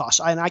fixed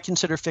costs. And I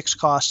consider fixed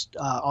costs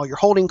all your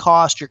holding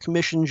costs, your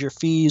commissions, your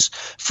fees.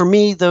 For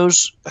me,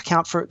 those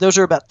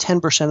are about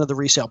 10% of the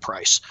resale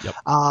price. Yep.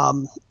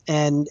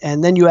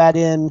 And then you add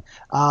in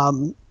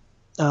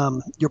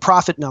your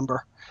profit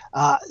number.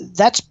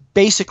 That's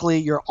basically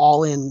your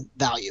all-in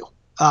value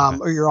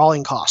or your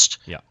all-in cost.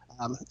 Yeah.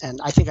 And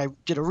I think I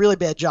did a really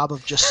bad job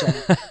of just saying.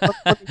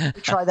 Let me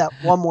try that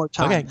one more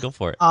time. Okay, go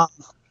for it.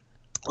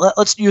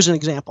 Let's use an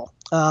example.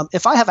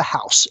 If I have a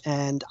house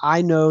and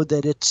I know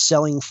that it's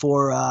selling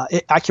for,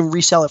 I can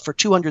resell it for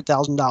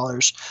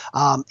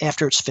 $200,000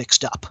 after it's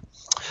fixed up.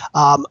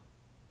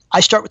 I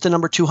start with the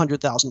number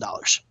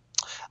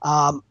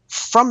 $200,000.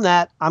 From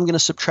that, I'm going to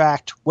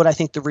subtract what I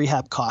think the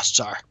rehab costs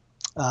are.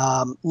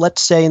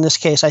 Let's say in this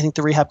case, I think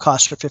the rehab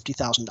costs are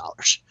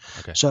 $50,000.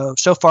 Okay. So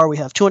far we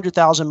have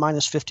 $200,000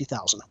 minus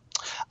 $50,000.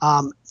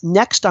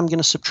 Next, I'm going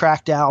to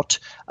subtract out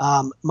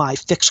my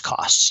fixed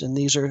costs, and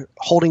these are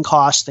holding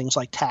costs, things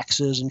like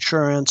taxes,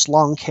 insurance,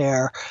 lawn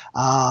care,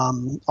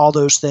 all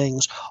those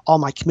things, all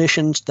my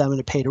commissions that I'm going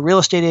to pay to real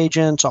estate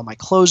agents, all my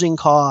closing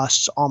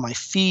costs, all my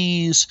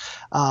fees,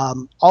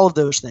 all of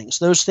those things.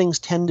 Those things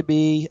tend to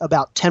be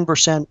about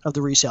 10% of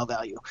the resale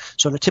value.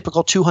 So in a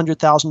typical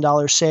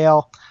 $200,000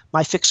 sale,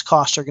 my fixed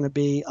costs are going to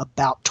be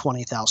about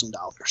 $20,000.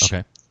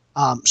 Okay.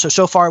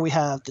 So far we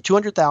have the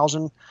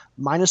 $200,000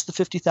 minus the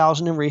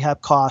 $50,000 in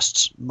rehab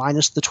costs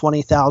minus the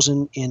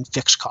 $20,000 in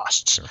fixed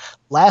costs. Sure.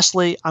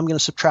 Lastly, I'm going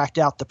to subtract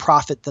out the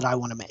profit that I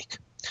want to make.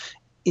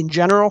 In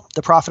general,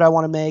 the profit I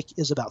want to make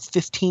is about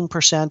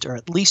 15% or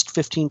at least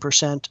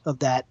 15% of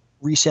that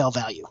resale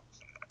value.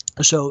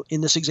 So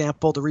in this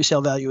example, the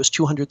resale value is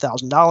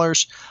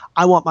 $200,000.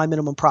 I want my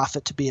minimum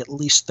profit to be at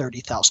least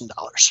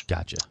 $30,000.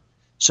 Gotcha.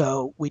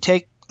 So we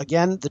take,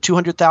 again, the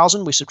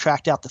 $200,000, we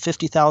subtract out the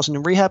 $50,000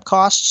 in rehab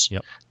costs,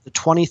 Yep. the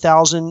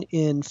 $20,000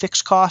 in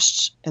fixed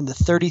costs, and the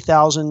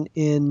 $30,000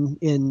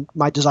 in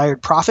my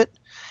desired profit.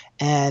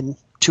 And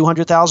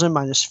 $200,000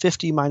 minus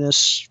 50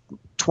 minus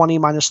 20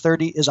 minus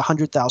 30 is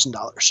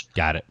 $100,000.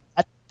 Got it.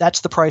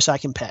 That's the price I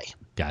can pay.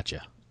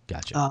 Gotcha.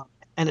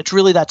 And it's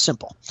really that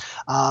simple.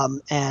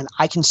 And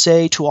I can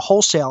say to a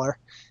wholesaler,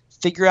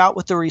 figure out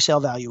what the resale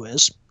value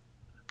is.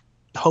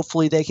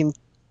 Hopefully they can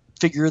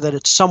figure that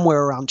it's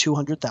somewhere around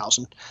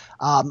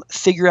 $200,000.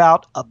 Figure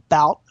out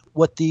about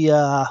what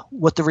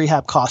the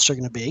rehab costs are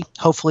going to be.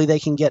 Hopefully they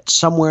can get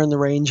somewhere in the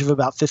range of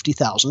about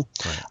 $50,000.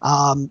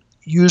 Right.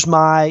 Use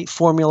my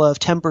formula of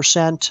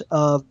 10%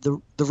 of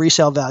the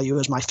resale value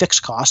as my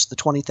fixed cost, the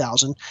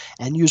 $20,000,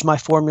 and use my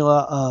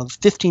formula of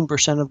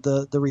 15% of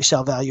the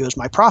resale value as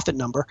my profit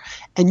number,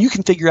 and you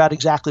can figure out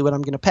exactly what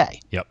I'm going to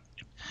pay. Yep.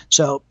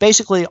 So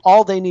basically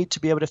all they need to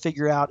be able to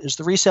figure out is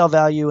the resale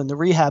value and the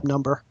rehab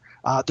number,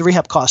 the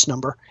rehab cost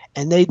number,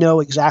 and they know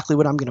exactly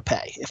what I'm going to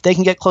pay. If they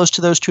can get close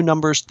to those two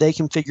numbers, they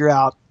can figure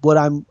out what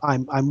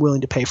I'm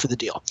willing to pay for the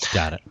deal.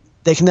 Got it.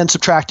 They can then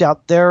subtract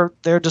out their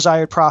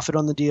desired profit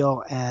on the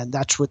deal, and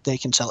that's what they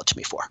can sell it to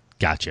me for.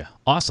 Gotcha.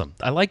 Awesome.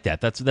 I like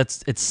that. That's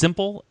it's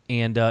simple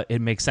and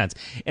it makes sense.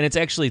 And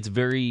it's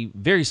very,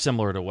 very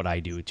similar to what I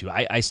do too.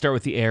 I start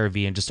with the ARV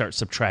and just start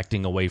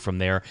subtracting away from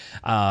there.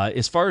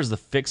 As far as the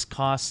fixed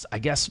costs, I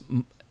guess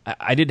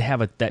I did have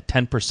that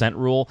 10%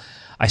 rule.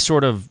 I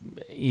sort of,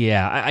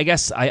 I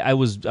guess I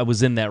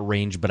was in that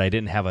range, but I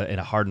didn't have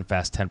a hard and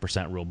fast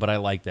 10% rule. But I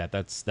like that.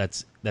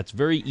 That's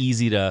very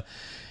easy to.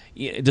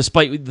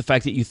 Despite the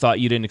fact that you thought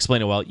you didn't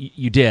explain it well,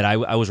 you did.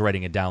 I was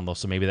writing it down, though,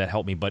 so maybe that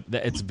helped me. But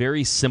it's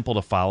very simple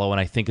to follow, and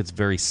I think it's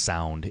very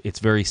sound. It's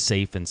very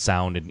safe and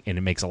sound, and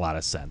it makes a lot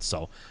of sense.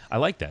 So I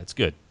like that. It's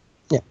good.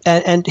 Yeah,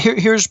 and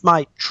here's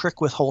my trick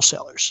with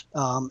wholesalers,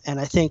 and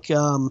I think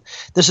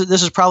this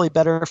is probably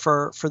better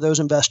for those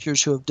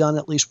investors who have done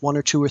at least one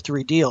or two or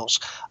three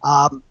deals.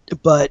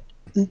 But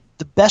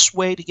the best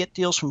way to get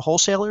deals from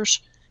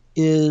wholesalers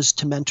is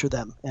to mentor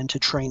them and to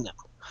train them.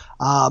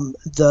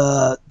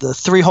 The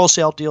three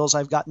wholesale deals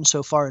I've gotten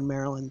so far in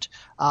Maryland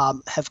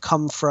have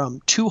come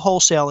from two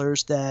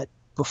wholesalers that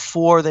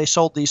before they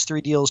sold these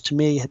three deals to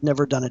me had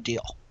never done a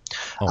deal.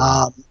 Oh,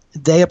 wow.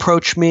 They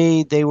approached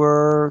me. They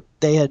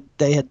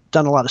had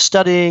done a lot of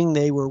studying.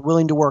 They were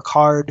willing to work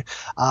hard,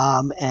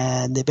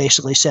 and they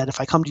basically said, if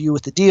I come to you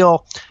with a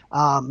deal,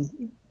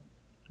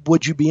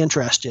 would you be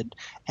interested?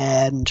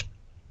 And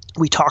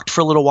we talked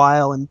for a little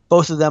while, and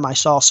both of them I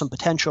saw some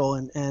potential,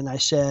 and I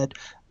said,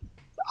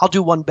 I'll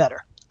do one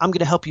better. I'm going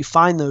to help you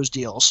find those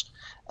deals.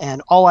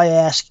 And all I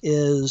ask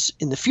is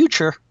in the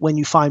future, when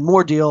you find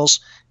more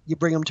deals, you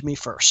bring them to me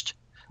first.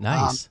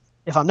 Nice.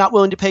 If I'm not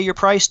willing to pay your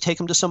price, take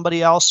them to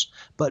somebody else,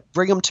 but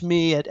bring them to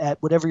me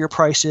at whatever your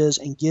price is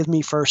and give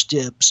me first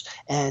dibs.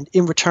 And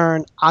in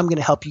return, I'm going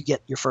to help you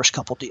get your first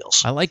couple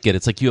deals. I like it.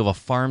 It's like you have a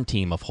farm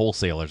team of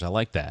wholesalers. I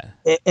like that.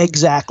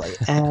 Exactly.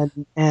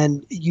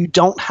 And you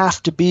don't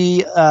have to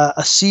be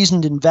a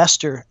seasoned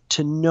investor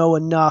to know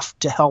enough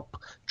to help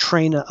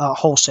train a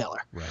wholesaler.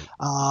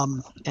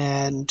 Right.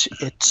 And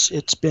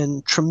it's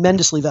been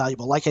tremendously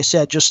valuable. Like I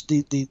said, just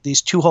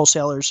these two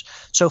wholesalers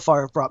so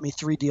far have brought me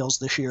three deals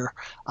this year.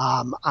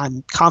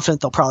 I'm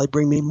confident they'll probably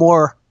bring me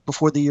more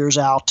before the year's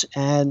out,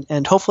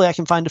 and hopefully I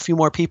can find a few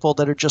more people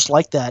that are just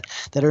like that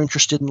are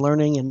interested in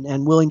learning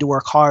and willing to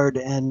work hard.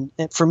 And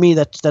for me,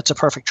 that's a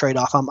perfect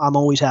trade-off. I'm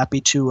always happy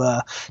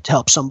to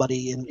help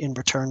somebody in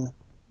return,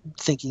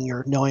 thinking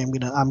or knowing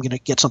I'm gonna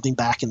get something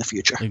back in the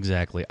future.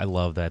 Exactly. I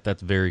love that.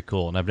 That's very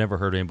cool. And I've never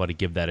heard anybody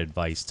give that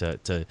advice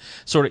to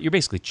sort of, you're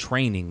basically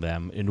training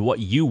them in what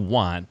you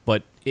want,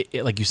 but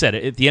like you said,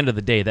 at the end of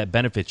the day, that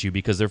benefits you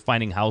because they're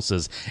finding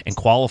houses and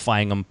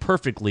qualifying them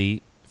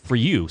perfectly for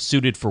you,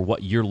 suited for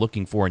what you're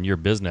looking for in your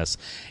business.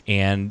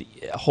 And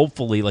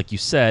hopefully, like you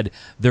said,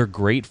 they're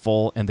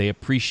grateful and they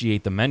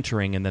appreciate the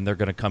mentoring, and then they're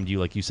going to come to you,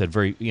 like you said,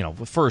 very,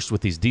 first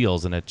with these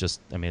deals. And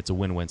it's a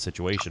win-win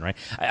situation, right?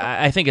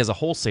 I think as a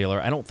wholesaler,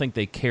 I don't think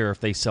they care if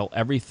they sell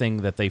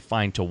everything that they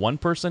find to one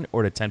person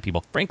or to 10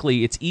 people.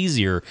 Frankly, it's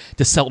easier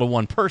to sell to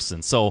one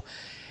person. So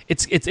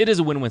it is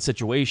a win-win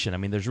situation. I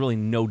mean, there's really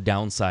no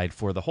downside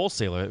for the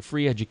wholesaler.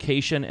 Free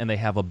education, and they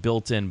have a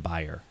built-in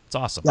buyer. It's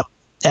awesome. Yep.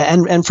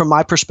 And from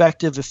my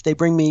perspective, if they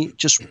bring me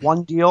just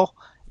one deal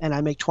and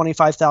I make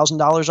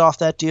 $25,000 off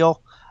that deal,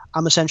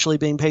 I'm essentially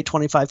being paid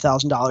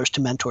 $25,000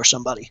 to mentor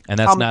somebody. And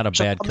that's not a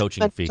bad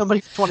coaching fee.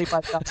 Somebody for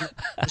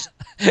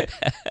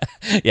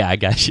 $25,000. Yeah, I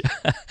got you.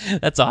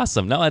 That's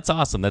awesome. No, that's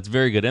awesome. That's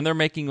very good. And they're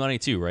making money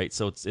too, right?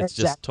 So it's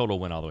Exactly. just total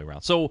win all the way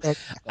around. So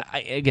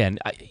Exactly.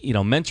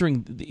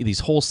 Mentoring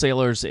these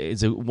wholesalers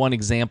is one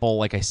example.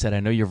 Like I said, I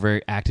know you're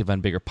very active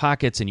on Bigger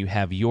Pockets and you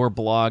have your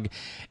blog,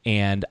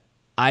 and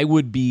I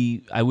would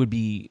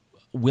be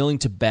willing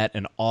to bet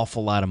an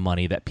awful lot of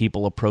money that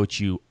people approach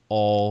you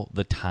all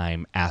the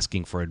time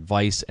asking for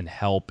advice and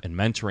help and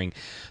mentoring.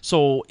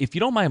 So if you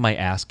don't mind my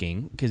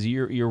asking, because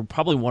you're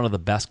probably one of the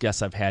best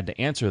guests I've had to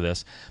answer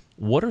this,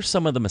 what are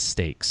some of the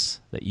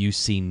mistakes that you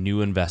see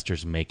new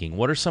investors making?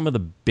 What are some of the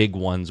big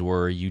ones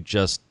where you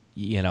just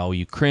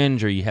you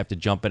cringe or you have to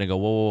jump in and go,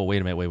 whoa,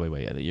 wait a minute,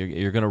 wait.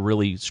 You're going to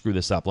really screw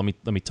this up. Let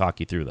me talk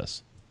you through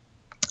this.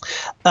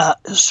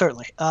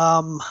 Certainly.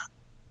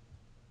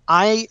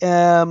 I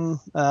am.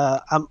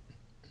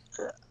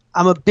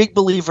 I'm a big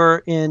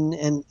believer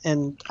in,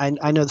 and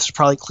I know this is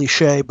probably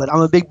cliche, but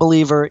I'm a big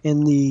believer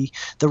in the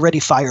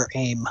ready, fire,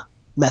 aim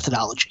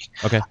methodology.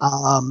 Okay.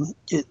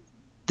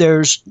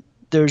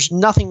 There's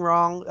nothing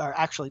wrong, or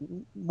actually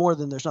more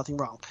than there's nothing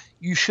wrong.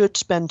 You should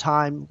spend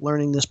time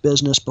learning this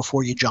business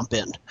before you jump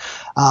in.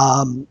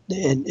 And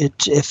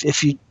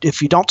if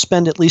you don't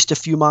spend at least a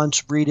few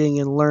months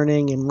reading and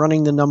learning and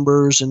running the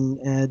numbers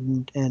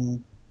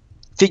and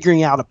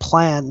figuring out a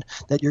plan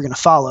that you're going to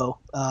follow,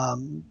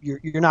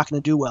 you're not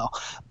going to do well.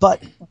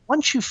 But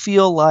once you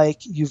feel like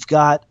you've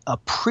got a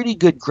pretty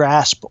good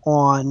grasp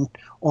on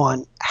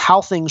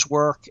how things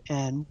work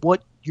and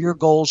what your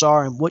goals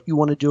are and what you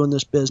want to do in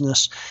this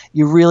business,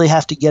 you really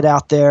have to get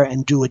out there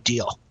and do a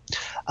deal.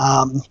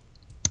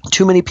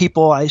 Too many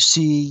people I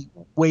see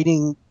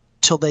waiting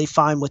till they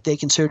find what they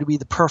consider to be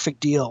the perfect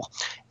deal.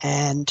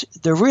 And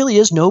there really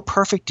is no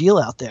perfect deal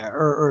out there,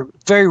 or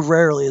very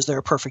rarely is there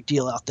a perfect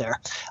deal out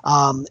there.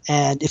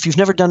 And if you've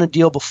never done a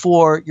deal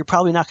before, you're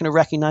probably not going to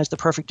recognize the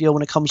perfect deal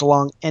when it comes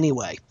along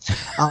anyway.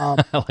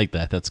 I like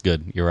that. That's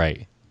good. You're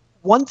right.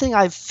 One thing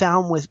I've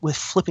found with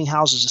flipping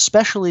houses,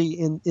 especially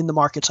in the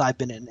markets I've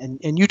been in,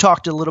 and you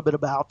talked a little bit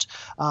about,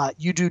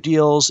 you do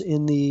deals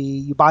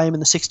you buy them in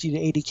the 60 to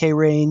 80K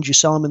range, you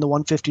sell them in the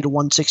 150 to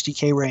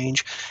 160K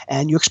range,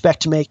 and you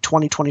expect to make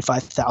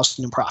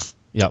 25,000 in profit.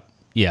 Yep.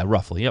 Yeah,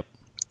 roughly. Yep.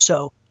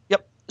 So,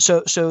 yep.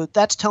 So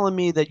that's telling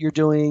me that you're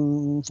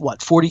doing what,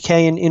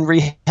 40K in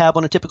rehab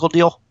on a typical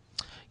deal?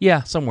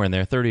 Yeah, somewhere in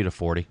there, 30 to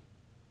 40.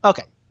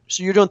 Okay.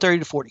 So you're doing 30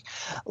 to 40.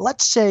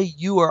 Let's say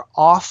you are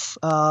off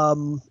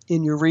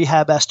in your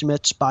rehab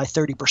estimates by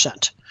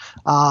 30%,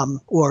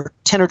 or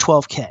 10 or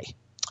 12K.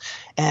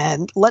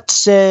 And let's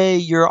say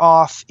you're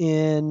off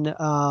in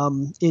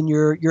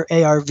your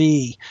ARV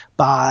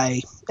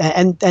by,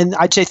 and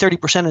I'd say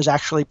 30% is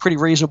actually pretty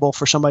reasonable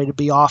for somebody to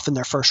be off in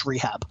their first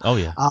rehab. Oh,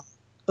 yeah.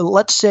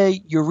 Let's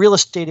say your real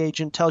estate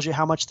agent tells you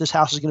how much this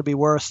house is going to be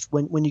worth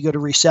when you go to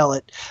resell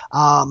it,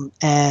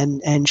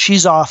 and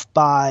she's off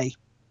by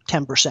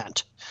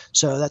 10%.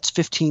 So that's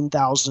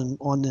 $15,000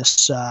 on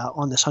this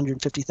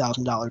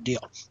 $150,000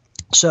 deal.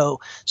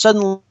 So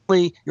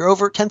suddenly you're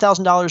over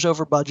 $10,000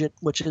 over budget,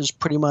 which is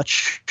pretty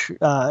much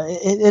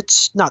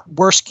it's not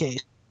worst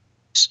case,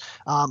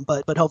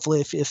 but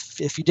hopefully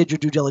if you did your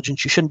due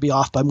diligence, you shouldn't be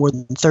off by more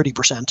than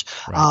 30%.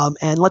 Right.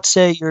 And let's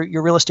say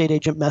your real estate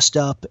agent messed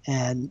up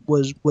and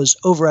was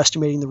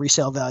overestimating the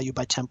resale value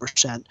by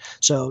 10%.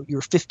 So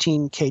you're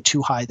 15K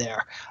too high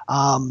there.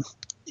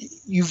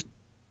 You've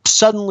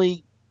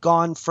suddenly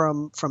gone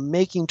from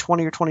making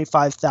 20 or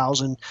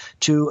 25,000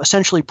 to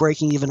essentially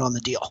breaking even on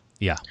the deal.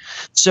 Yeah.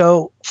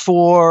 So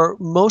for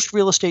most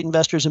real estate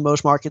investors in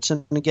most markets,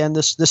 and again,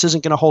 this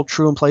isn't going to hold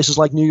true in places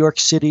like New York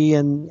City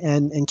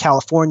and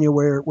California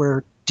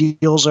where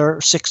deals are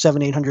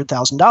 $600,000, $700,000,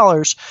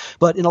 $800,000,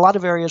 but in a lot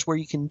of areas where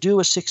you can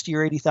do a $60,000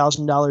 or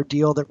 $80,000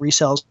 deal that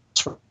resells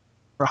for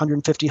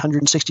 $150,000,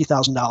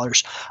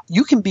 $160,000,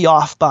 you can be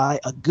off by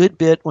a good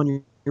bit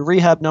on your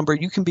rehab number.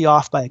 You can be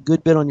off by a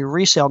good bit on your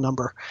resale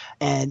number,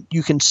 and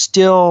you can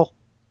still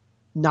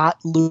not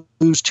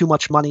lose too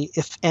much money,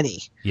 if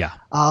any. Yeah.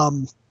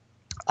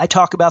 I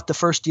talk about the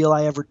first deal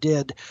I ever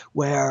did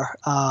where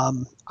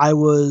I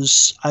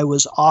was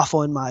off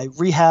on my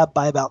rehab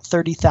by about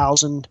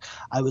 30,000.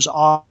 I was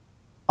off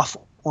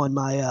on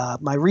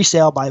my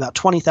resale by about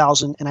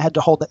 20,000, and I had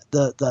to hold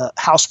the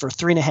house for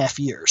 3.5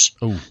 years.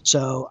 Ooh.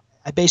 So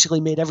I basically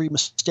made every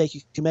mistake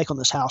you can make on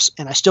this house,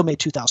 and I still made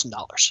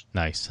 $2,000.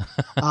 Nice.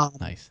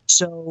 Nice.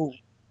 So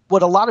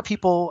what a lot of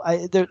people,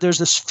 there's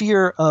this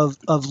fear of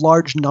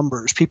large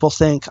numbers. People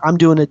think I'm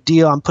doing a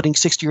deal, I'm putting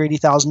 60 or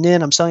 80,000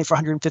 in, I'm selling for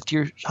 $150,000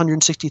 or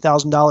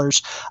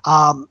 $160,000.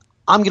 I'm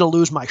going to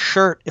lose my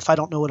shirt if I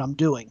don't know what I'm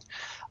doing.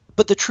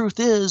 But the truth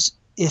is,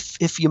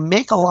 if you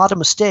make a lot of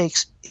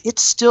mistakes,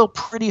 it's still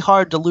pretty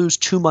hard to lose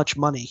too much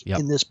money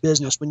in this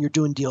business when you're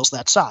doing deals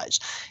that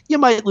size. You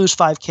might lose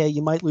 5K,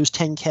 you might lose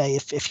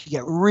 10K if you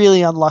get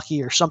really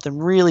unlucky or something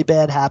really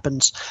bad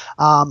happens.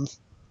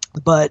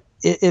 But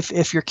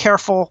if you're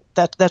careful,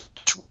 that's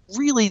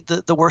really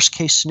the worst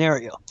case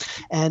scenario.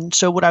 And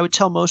so what I would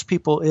tell most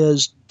people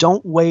is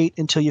don't wait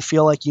until you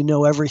feel like you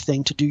know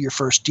everything to do your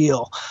first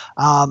deal,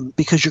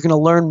 because you're going to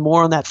learn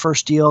more on that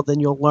first deal than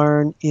you'll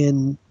learn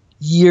in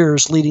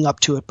years leading up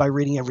to it by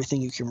reading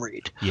everything you can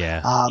read.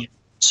 Yeah.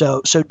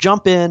 So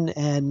jump in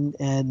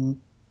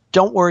and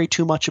don't worry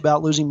too much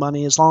about losing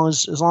money. As long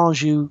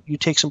as you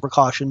take some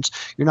precautions,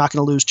 you're not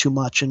going to lose too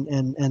much, and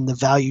the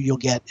value you'll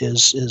get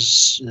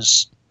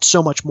is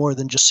so much more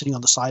than just sitting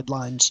on the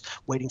sidelines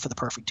waiting for the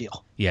perfect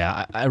deal.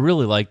 Yeah, I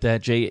really like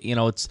that, Jay. You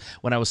know, it's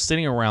when I was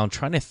sitting around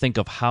trying to think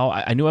of how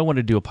I knew I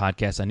wanted to do a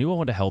podcast. I knew I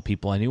wanted to help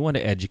people. I knew I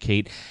wanted to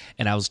educate,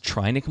 and I was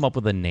trying to come up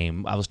with a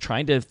name. I was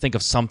trying to think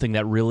of something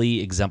that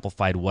really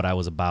exemplified what I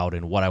was about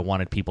and what I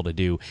wanted people to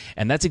do.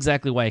 And that's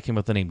exactly why I came up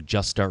with the name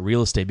Just Start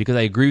Real Estate, because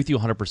I agree with you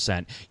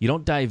 100%. You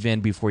don't dive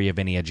in before you have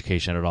any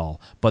education at all.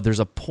 But there's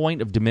a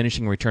point of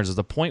diminishing returns. There's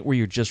a point where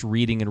you're just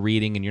reading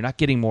and you're not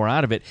getting more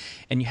out of it,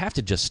 and you have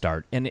to just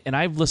start. And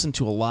I've listened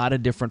to a lot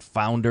of different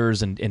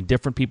founders and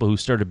different people who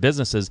started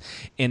businesses,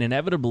 and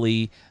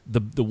inevitably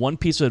the one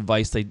piece of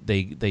advice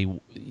they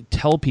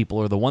tell people,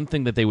 or the one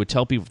thing that they would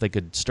tell people if they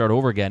could start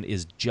over again,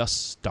 is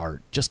just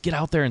start. Just get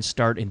out there and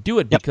start and do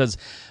it. Yep. Because,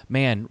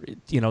 man,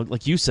 you know,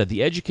 like you said,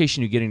 the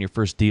education you get in your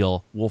first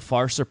deal will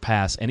far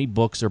surpass any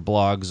books or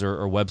blogs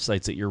or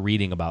websites that you're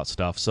reading about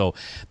stuff. So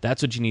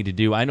that's what you need to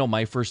do. I know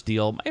my first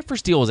deal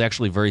was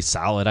actually very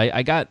solid.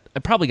 I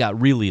probably got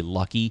really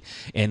lucky,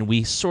 and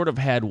we sort of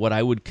had what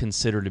I would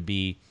consider to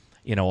be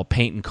a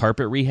paint and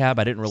carpet rehab.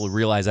 I didn't really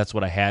realize that's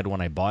what I had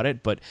when I bought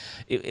it, but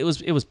it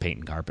was paint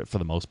and carpet for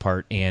the most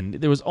part,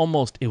 and it was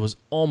almost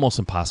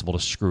impossible to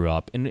screw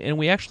up. And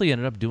we actually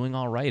ended up doing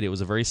all right. It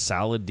was a very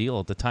solid deal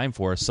at the time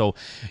for us. So,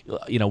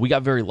 we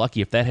got very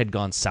lucky. If that had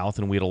gone south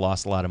and we'd have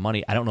lost a lot of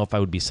money, I don't know if I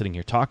would be sitting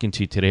here talking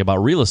to you today about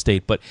real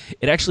estate, but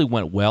it actually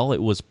went well.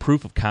 It was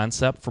proof of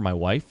concept for my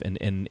wife,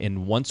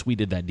 and once we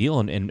did that deal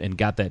and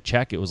got that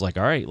check, it was like,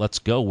 all right, let's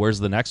go. Where's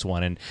the next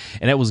one? And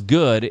it was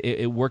good.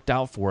 It worked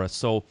out for us.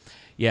 So,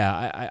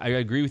 yeah, I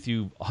agree with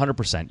you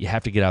 100%. You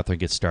have to get out there and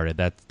get started.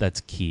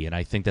 That's key, and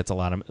I think that's a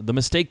lot of the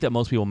mistake that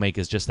most people make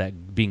is just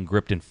that being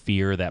gripped in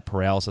fear, that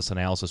paralysis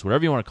analysis,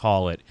 whatever you want to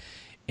call it.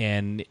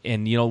 And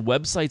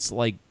websites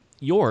like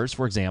yours,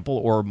 for example,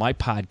 or my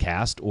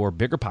podcast, or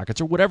BiggerPockets,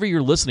 or whatever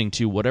you're listening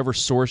to, whatever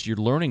source you're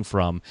learning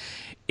from,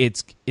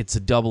 it's a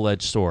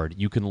double-edged sword.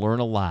 You can learn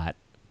a lot,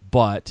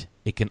 but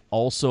it can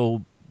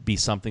also be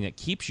something that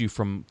keeps you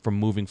from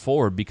moving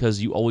forward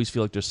because you always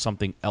feel like there's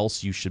something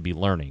else you should be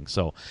learning.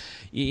 So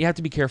you have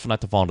to be careful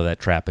not to fall into that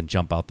trap and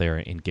jump out there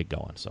and get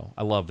going. So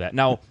I love that.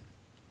 Now,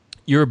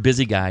 you're a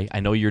busy guy. I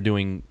know you're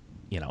doing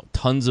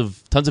tons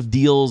of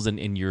deals,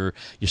 and you're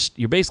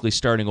basically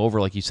starting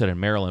over, like you said, in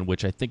Maryland,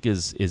 which I think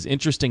is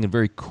interesting and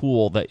very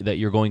cool that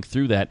you're going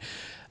through that.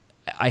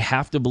 I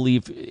have to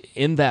believe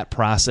in that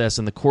process,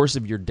 in the course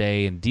of your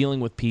day and dealing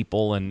with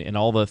people and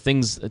all the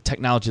things,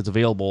 technology that's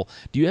available.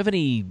 Do you have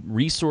any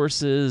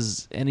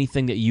resources,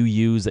 anything that you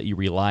use that you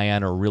rely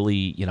on or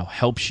really,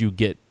 helps you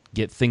get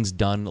things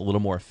done a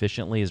little more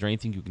efficiently? Is there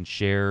anything you can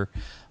share?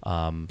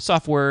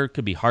 Software,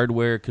 could be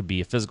hardware, could be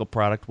a physical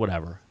product,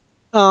 whatever.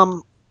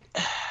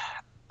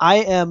 I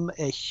am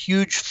a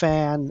huge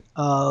fan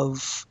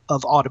of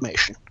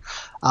automation.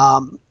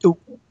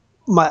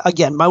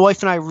 My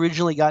wife and I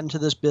originally got into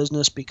this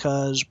business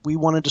because we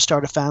wanted to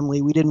start a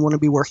family. We didn't want to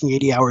be working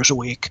 80 hours a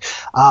week.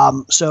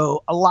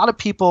 So a lot of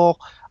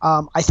people,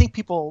 I think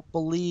people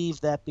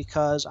believe that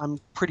because I'm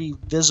pretty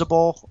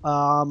visible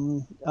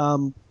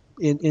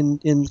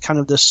in kind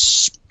of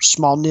this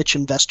small niche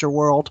investor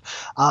world,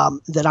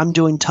 that I'm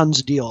doing tons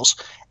of deals.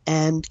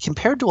 And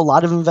compared to a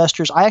lot of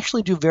investors, I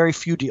actually do very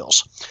few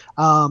deals.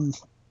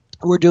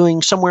 We're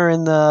doing somewhere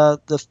in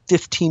the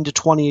 15 to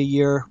 20 a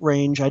year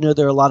range. I know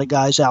there are a lot of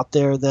guys out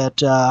there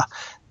that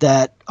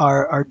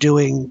are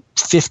doing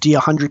 50,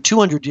 100,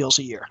 200 deals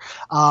a year.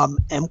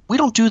 And we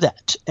don't do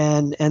that.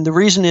 And the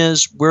reason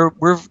is we're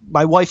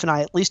my wife and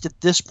I, at least at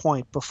this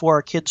point, before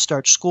our kids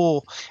start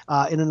school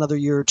in another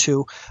year or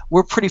two,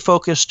 we're pretty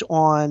focused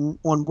on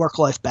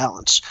work-life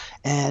balance.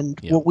 And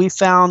what we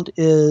found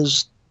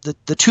is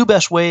the two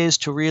best ways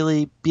to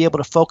really be able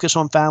to focus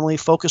on family,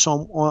 focus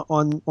on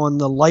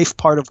the life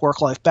part of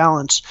work-life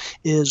balance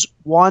is,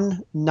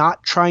 one,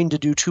 not trying to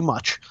do too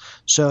much.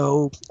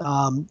 So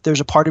there's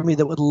a part of me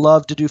that would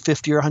love to do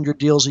 50 or 100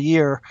 deals a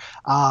year,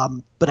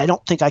 but I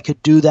don't think I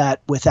could do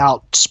that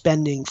without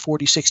spending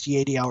 40, 60,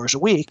 80 hours a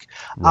week.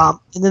 Right.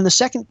 And then the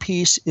second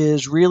piece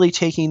is really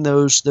taking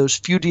those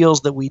few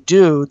deals that we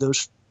do,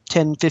 those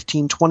 10,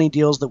 15, 20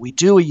 deals that we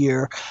do a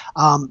year,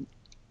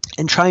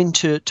 and trying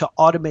to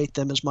automate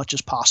them as much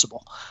as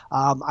possible.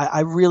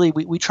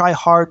 We try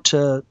hard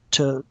to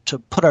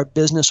put our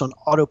business on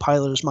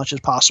autopilot as much as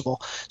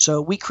possible.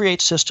 So we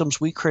create systems,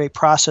 we create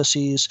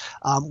processes,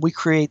 we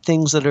create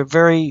things that are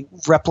very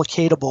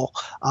replicatable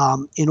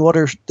in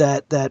order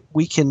that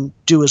we can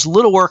do as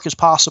little work as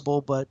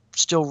possible, but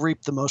still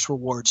reap the most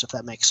rewards, if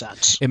that makes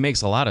sense. It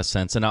makes a lot of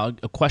sense. And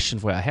a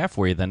question I have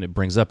for you then, it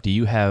brings up, do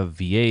you have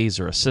VAs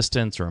or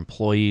assistants or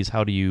employees?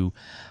 How do you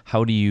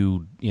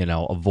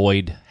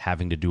avoid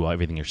having to do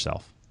everything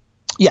yourself?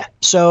 Yeah,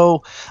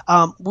 so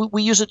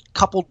we use a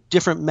couple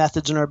different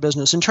methods in our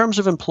business. In terms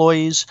of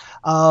employees,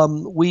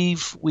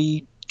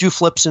 we do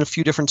flips in a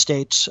few different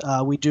states.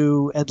 We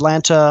do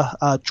Atlanta,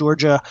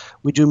 Georgia,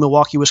 we do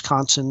Milwaukee,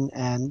 Wisconsin,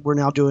 and we're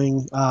now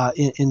doing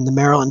in the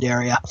Maryland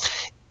area.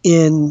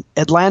 In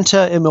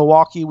Atlanta and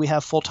Milwaukee, we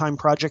have full-time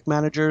project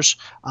managers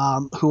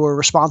who are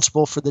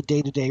responsible for the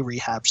day-to-day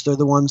rehabs. They're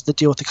the ones that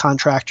deal with the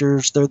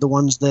contractors. They're the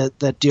ones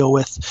that deal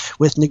with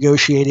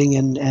negotiating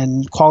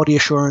and quality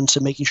assurance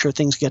and making sure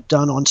things get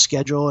done on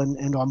schedule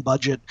and on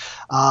budget.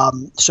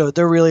 So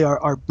they're really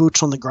our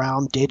boots on the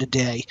ground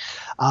day-to-day.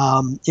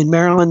 In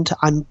Maryland,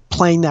 I'm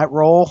playing that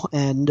role,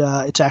 and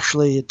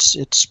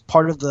it's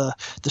part of the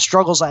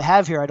struggles I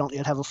have here. I don't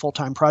yet have a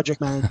full-time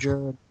project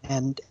manager,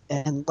 and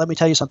let me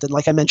tell you something.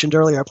 Like I mentioned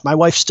earlier, my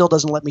wife still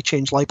doesn't let me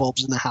change light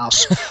bulbs in the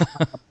house.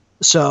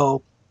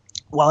 So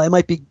while I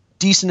might be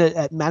decent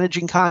at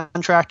managing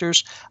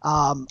contractors,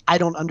 I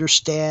don't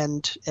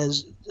understand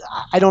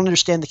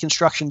the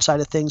construction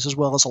side of things as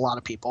well as a lot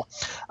of people.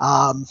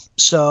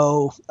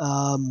 So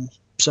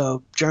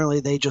generally,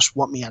 they just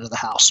want me out of the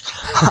house.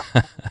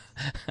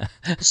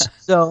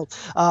 So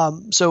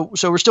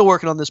we're still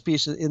working on this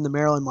piece in the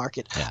Maryland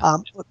market. Yeah.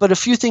 But a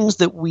few things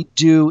that we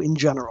do in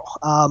general.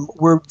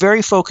 We're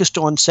very focused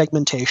on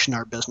segmentation in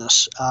our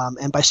business.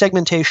 And by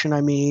segmentation, I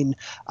mean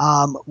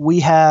we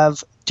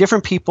have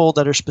different people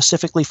that are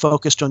specifically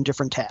focused on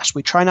different tasks.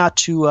 We try not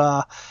to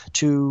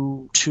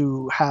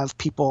have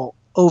people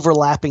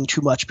overlapping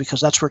too much,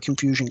 because that's where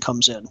confusion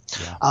comes in.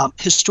 Yeah.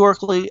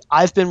 Historically,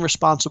 I've been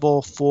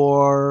responsible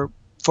for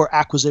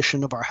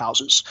acquisition of our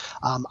houses.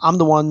 I'm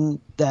the one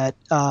that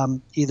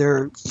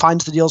either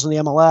finds the deals in the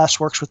MLS,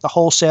 works with the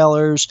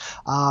wholesalers,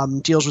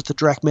 deals with the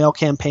direct mail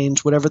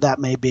campaigns, whatever that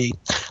may be.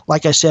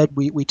 Like I said,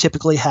 we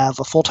typically have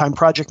a full-time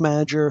project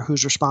manager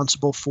who's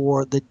responsible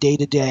for the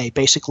day-to-day.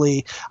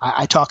 Basically,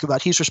 I talk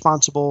about he's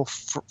responsible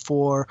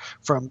for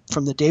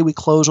from the day we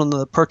close on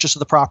the purchase of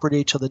the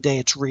property till the day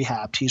it's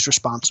rehabbed. He's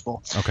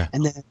responsible. Okay.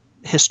 And then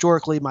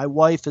historically, my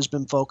wife has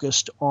been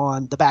focused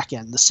on the back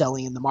end, the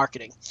selling and the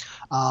marketing.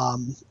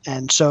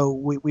 And so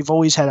we've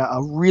always had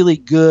a really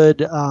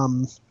good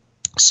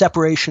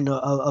separation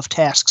of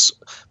tasks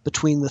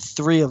between the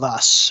three of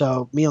us.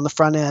 So me on the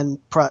front end,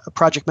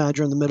 project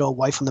manager in the middle,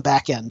 wife on the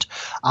back end.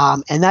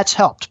 And that's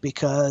helped,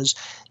 because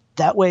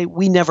that way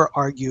we never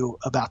argue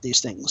about these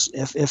things.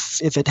 If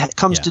it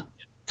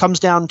comes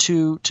down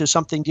to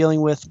something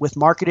dealing with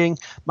marketing,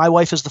 my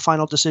wife is the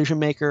final decision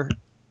maker,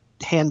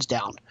 hands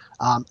down.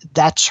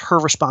 That's her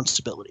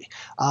responsibility.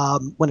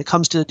 When it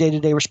comes to the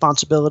day-to-day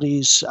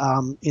responsibilities,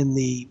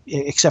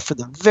 except for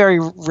the very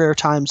rare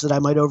times that I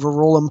might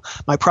overrule him,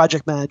 my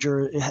project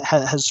manager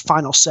has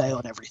final say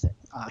on everything.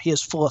 He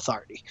has full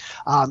authority,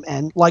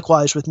 and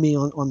likewise with me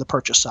on the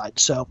purchase side.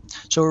 So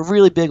we're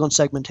really big on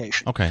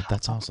segmentation. Okay,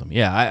 that's awesome.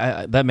 Yeah,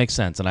 I that makes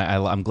sense, and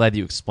I'm glad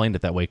you explained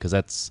it that way, because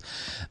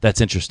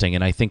that's interesting.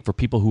 And I think for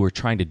people who are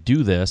trying to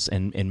do this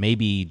and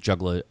maybe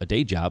juggle a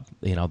day job,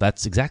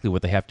 that's exactly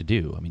what they have to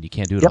do. I mean, you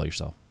can't do it all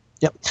yourself.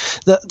 Yep.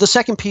 The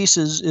second piece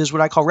is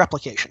what I call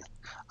replication.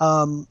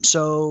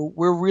 So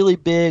we're really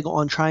big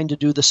on trying to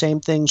do the same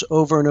things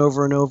over and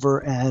over and over,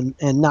 and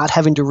not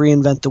having to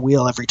reinvent the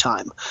wheel every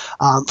time.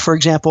 For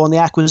example, on the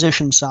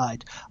acquisition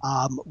side,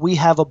 we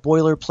have a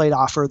boilerplate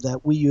offer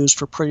that we use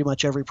for pretty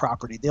much every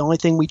property. The only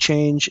thing we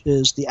change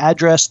is the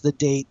address, the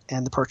date,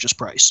 and the purchase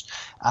price.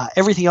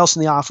 Everything else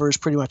in the offer is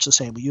pretty much the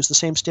same. We use the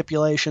same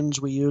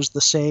stipulations. We use the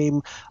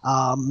same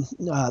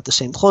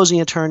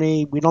closing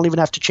attorney. We don't even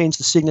have to change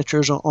the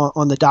signatures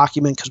on the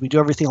document, because we do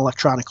everything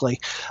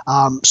electronically.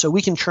 So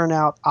we can churn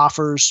out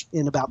offers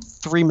in about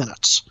 3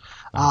 minutes.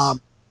 Nice.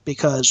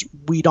 Because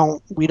we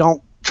don't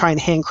try and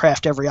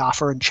handcraft every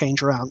offer and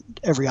change around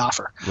every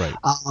offer. Right.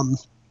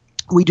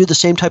 We do the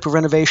same type of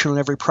renovation on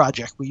every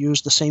project. We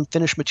use the same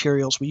finish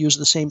materials. We use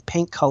the same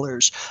paint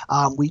colors.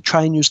 We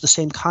try and use the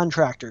same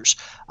contractors,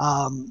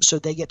 so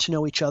they get to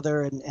know each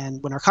other.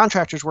 And when our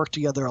contractors work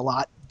together a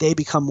lot, they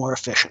become more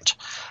efficient.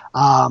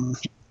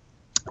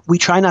 We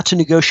try not to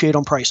negotiate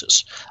on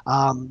prices.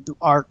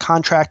 Our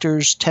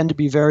contractors tend to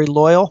be very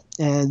loyal,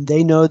 and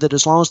they know that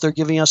as long as they're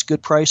giving us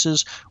good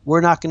prices,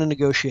 we're not going to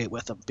negotiate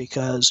with them,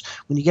 because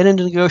when you get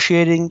into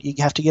negotiating, you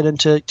have to get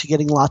into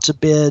getting lots of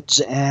bids.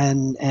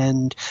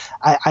 And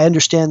I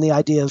understand the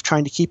idea of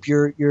trying to keep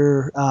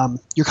your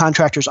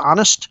contractors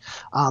honest.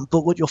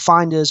 But what you'll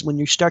find is when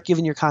you start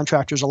giving your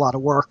contractors a lot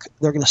of work,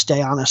 they're going to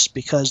stay honest,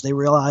 because they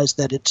realize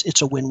that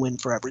it's a win-win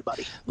for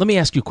everybody. Let me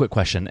ask you a quick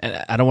question.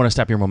 And I don't want to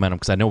stop your momentum,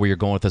 because I know where you're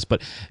going with this,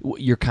 but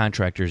your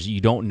contractors,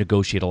 you don't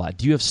negotiate a lot.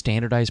 Do you have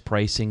standardized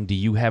pricing? Do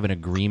you have an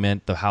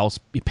agreement? The house,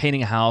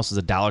 painting a house is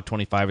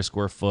 $1.25 a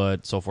square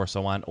foot, so forth,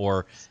 so on?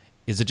 Or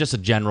is it just a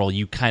general,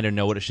 you kind of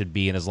know what it should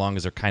be, and as long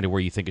as they're kind of where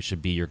you think it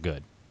should be, you're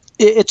good?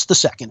 It's the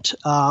second.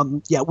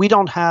 We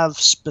don't have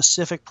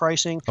specific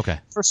pricing. Okay.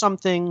 For some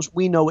things,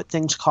 we know what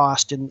things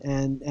cost,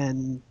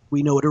 and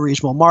we know what a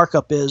reasonable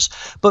markup is.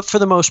 But for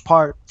the most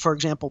part, for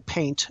example,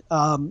 paint,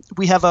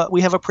 we have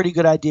a pretty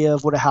good idea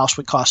of what a house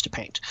would cost to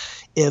paint.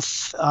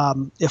 If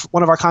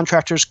one of our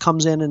contractors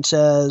comes in and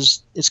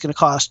says it's going to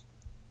cost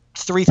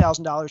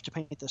 $3,000 to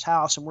paint this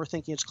house, and we're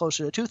thinking it's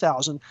closer to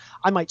 $2,000,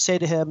 I might say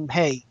to him,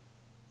 "Hey,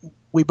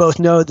 we both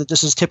know that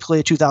this is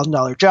typically a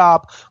 $2,000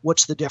 job.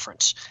 What's the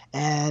difference?"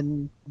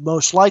 And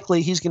most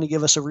likely he's going to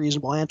give us a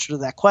reasonable answer to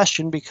that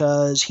question,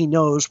 because he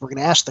knows we're going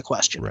to ask the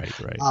question. Right.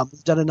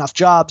 We've done enough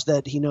jobs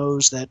that he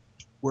knows that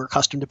we're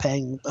accustomed to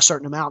paying a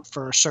certain amount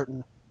for a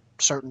certain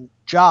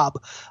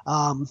job.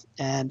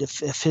 And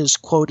if his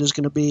quote is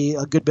going to be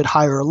a good bit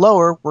higher or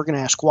lower, we're going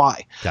to ask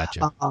why.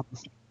 Gotcha.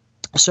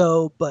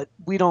 But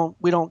we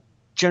don't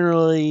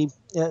generally.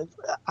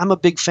 I'm a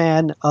big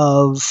fan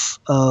of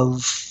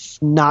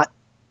not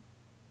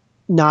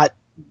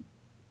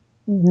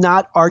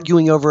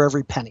arguing over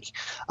every penny.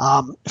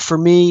 For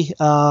me,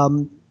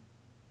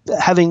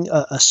 having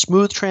a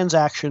smooth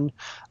transaction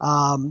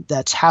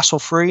that's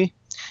hassle-free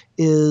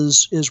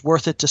is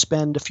worth it to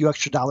spend a few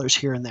extra dollars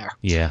here and there.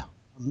 Yeah.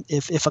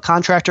 If a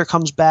contractor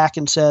comes back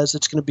and says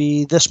it's going to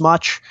be this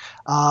much,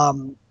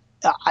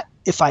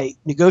 if I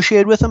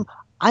negotiate with him,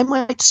 I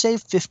might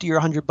save $50 or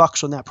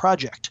 $100 on that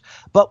project.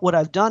 But what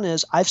I've done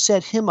is I've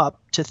set him up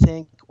to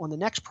think on the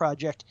next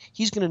project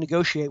he's going to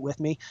negotiate with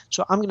me,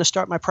 so I'm going to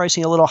start my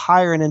pricing a little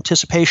higher in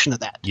anticipation of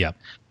that. Yeah.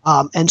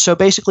 And so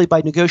basically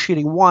by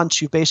negotiating once,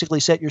 you've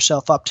basically set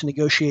yourself up to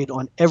negotiate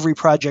on every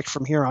project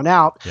from here on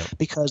out,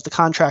 because the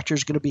contractor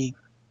is going to be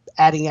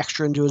adding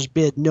extra into his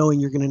bid knowing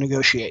you're going to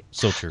negotiate.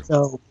 So true.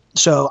 So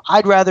So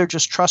I'd rather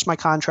just trust my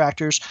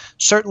contractors.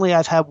 Certainly,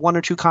 I've had one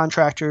or two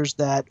contractors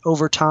that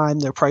over time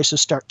their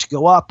prices start to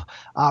go up,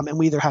 and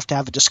we either have to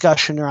have a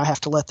discussion or I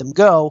have to let them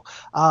go.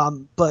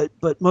 But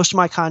most of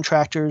my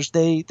contractors,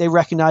 they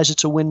recognize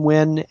it's a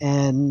win-win,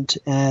 and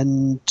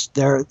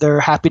they're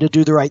happy to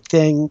do the right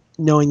thing,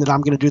 knowing that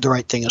I'm going to do the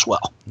right thing as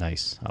well.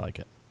 Nice, I like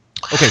it.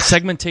 Okay,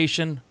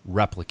 segmentation,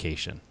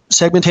 replication.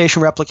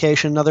 Segmentation,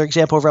 replication. Another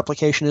example of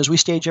replication is we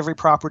stage every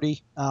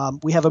property.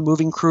 We have a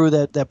moving crew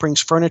that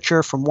brings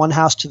furniture from one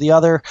house to the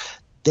other.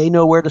 They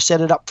know where to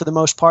set it up for the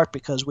most part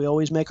because we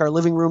always make our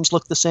living rooms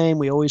look the same.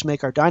 We always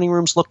make our dining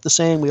rooms look the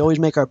same. We always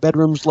make our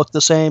bedrooms look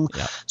the same.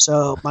 Yeah.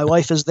 So my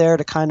wife is there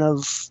to kind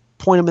of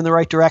point them in the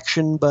right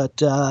direction, but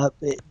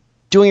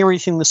doing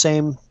everything the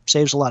same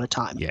saves a lot of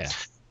time. Yeah.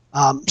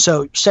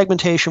 So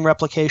segmentation,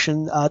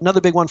 replication.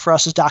 Another big one for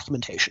us is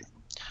documentation.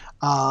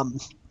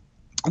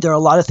 There are a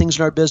lot of things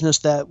in our business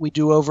that we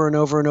do over and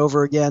over and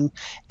over again.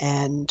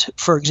 And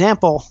for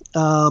example,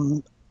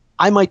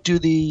 I might do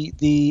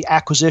the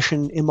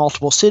acquisition in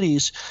multiple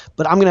cities,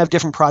 but I'm going to have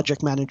different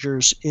project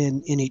managers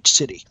in each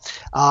city.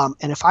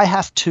 And if I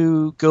have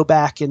to go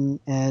back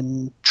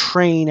and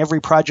train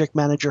every project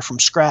manager from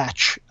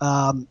scratch,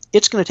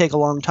 it's going to take a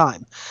long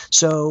time.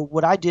 So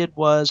what I did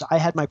was I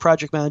had my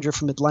project manager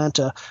from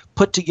Atlanta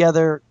put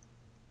together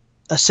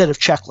a set of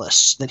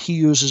checklists that he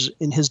uses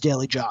in his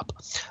daily job.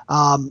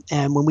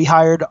 And when we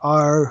hired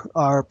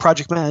our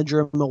project manager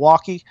in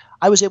Milwaukee,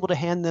 I was able to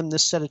hand them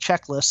this set of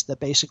checklists that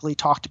basically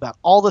talked about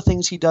all the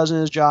things he does in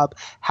his job,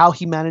 how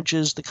he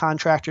manages the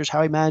contractors,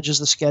 how he manages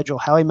the schedule,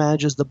 how he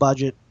manages the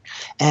budget.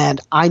 And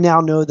I now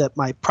know that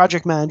my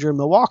project manager in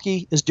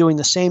Milwaukee is doing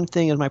the same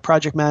thing as my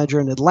project manager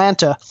in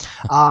Atlanta.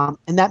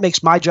 And that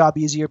makes my job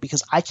easier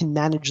because I can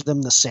manage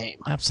them the same.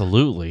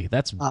 Absolutely.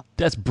 That's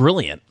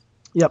brilliant.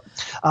 Yep.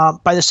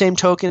 By the same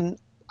token,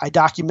 I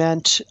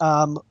document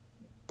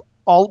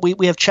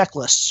we have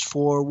checklists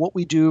for what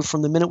we do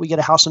from the minute we get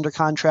a house under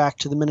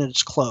contract to the minute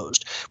it's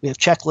closed. We have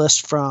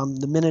checklists from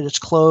the minute it's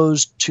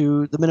closed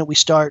to the minute we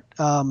start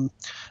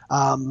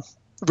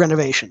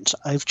renovations.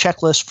 I have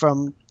checklists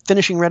from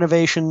finishing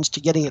renovations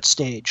to getting it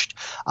staged.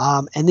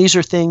 And these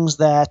are things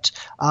that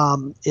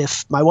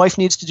if my wife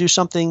needs to do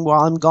something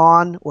while I'm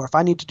gone, or if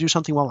I need to do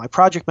something while my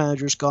project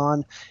manager's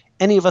gone,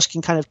 any of us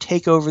can kind of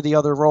take over the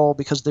other role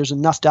because there's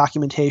enough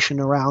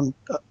documentation around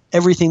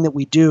everything that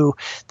we do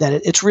that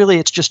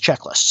it's just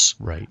checklists.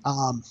 Right.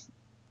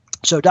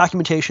 So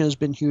documentation has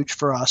been huge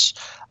for us.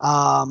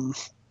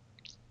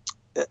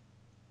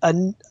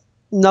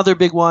 Another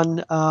big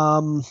one,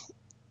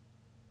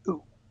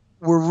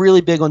 we're really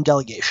big on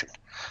delegation.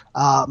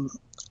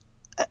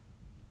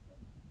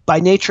 By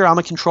nature, I'm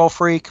a control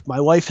freak. My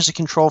wife is a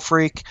control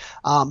freak,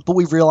 but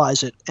we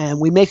realize it, and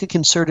we make a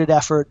concerted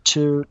effort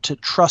to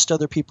trust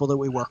other people that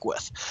we work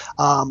with.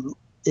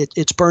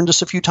 It's burned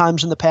us a few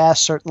times in the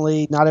past.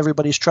 Certainly, not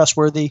everybody's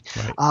trustworthy,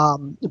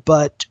 right.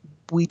 But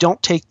we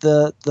don't take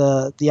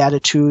the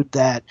attitude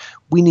that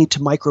we need to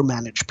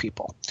micromanage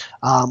people.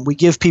 We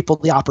give people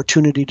the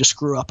opportunity to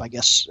screw up, I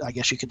guess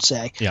you could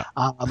say. Yeah.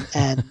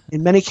 And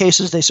in many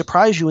cases, they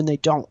surprise you and they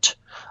don't.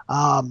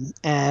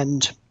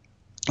 And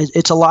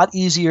it's a lot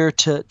easier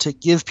to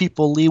give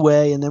people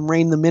leeway and then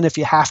rein them in if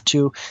you have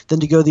to than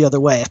to go the other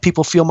way. If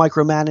people feel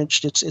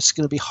micromanaged, it's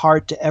going to be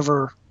hard to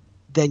ever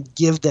then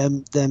give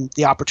them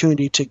the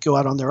opportunity to go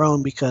out on their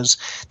own because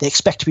they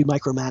expect to be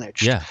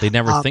micromanaged. Yeah, they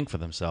never think for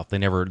themselves. They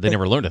never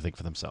learn to think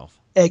for themselves.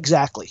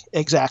 Exactly.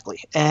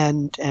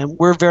 And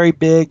we're very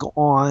big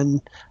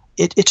on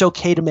it's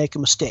okay to make a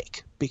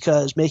mistake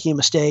because making a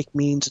mistake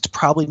means it's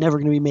probably never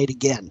going to be made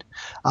again.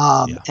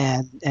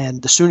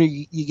 And the sooner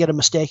you get a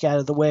mistake out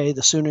of the way,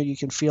 the sooner you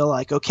can feel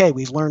like, okay,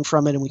 we've learned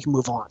from it and we can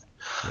move on.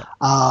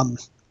 Yeah.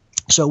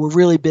 So we're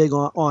really big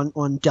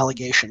on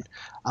delegation.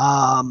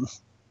 And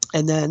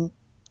then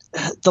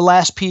the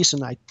last piece,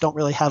 and I don't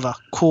really have a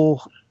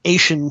cool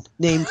Asian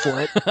name for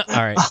it.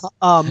 All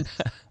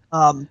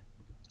right.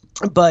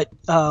 But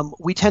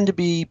we tend to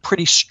be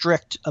pretty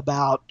strict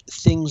about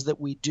things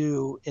that we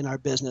do in our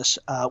business.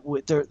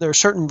 There are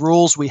certain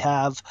rules we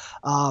have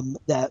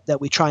that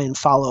we try and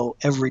follow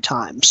every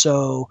time.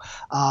 So,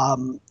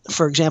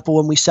 for example,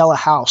 when we sell a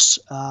house,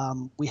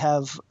 we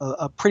have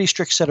a pretty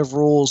strict set of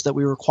rules that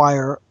we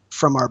require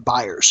from our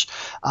buyers.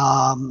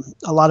 A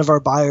lot of our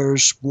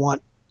buyers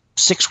want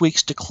 6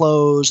 weeks to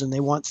close, and they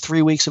want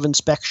 3 weeks of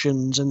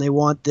inspections, and they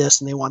want this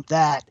and they want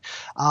that.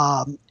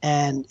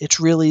 And it's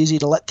really easy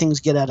to let things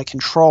get out of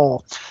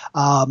control.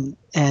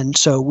 And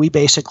so we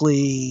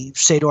basically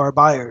say to our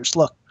buyers,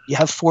 look, you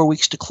have 4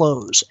 weeks to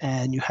close,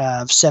 and you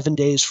have 7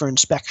 days for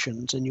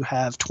inspections, and you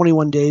have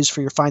 21 days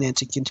for your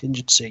financing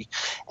contingency.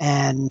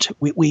 And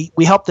we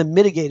help them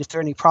mitigate if there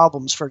are any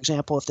problems. For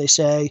example, if they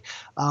say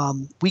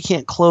we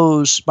can't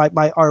close,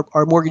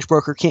 our mortgage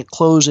broker can't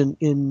close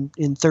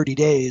in 30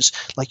 days,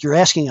 like you're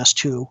asking us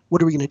to,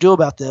 what are we going to do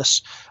about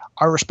this?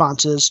 Our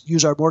response is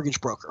use our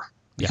mortgage broker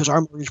because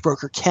our mortgage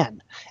broker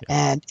can.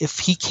 Yeah. And if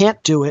he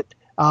can't do it,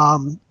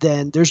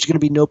 then there's going to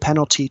be no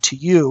penalty to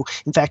you.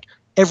 In fact,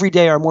 every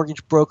day our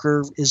mortgage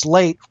broker is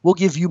late, we'll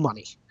give you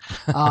money.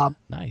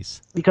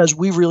 Nice. Because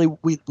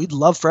we'd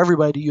love for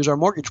everybody to use our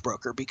mortgage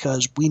broker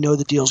because we know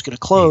the deal's going to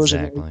close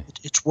Exactly. and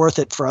it's worth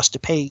it for us to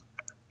pay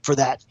for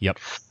that. Yep.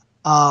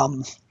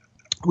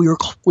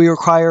 We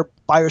require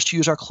buyers to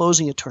use our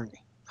closing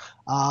attorney.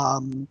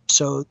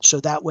 So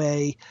that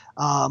way,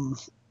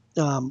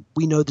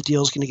 we know the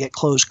deal is going to get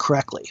closed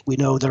correctly. We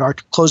know that our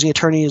closing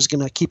attorney is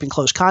going to keep in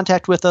close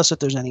contact with us. If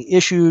there's any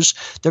issues,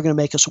 they're going to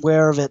make us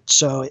aware of it.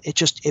 So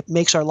it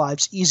makes our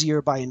lives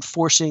easier by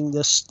enforcing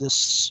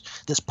this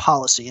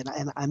policy.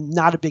 And I'm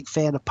not a big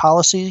fan of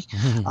policy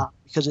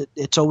because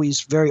it's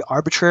always very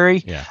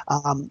arbitrary. Yeah.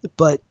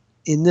 But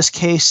in this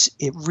case,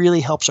 it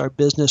really helps our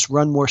business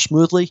run more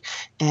smoothly.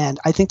 And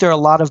I think there are a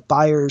lot of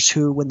buyers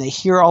who, when they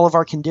hear all of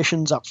our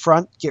conditions up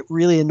front, get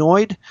really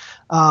annoyed.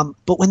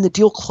 But when the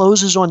deal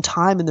closes on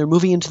time and they're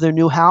moving into their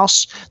new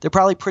house, they're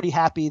probably pretty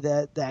happy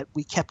that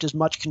we kept as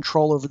much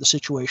control over the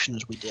situation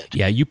as we did.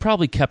 Yeah, you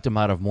probably kept them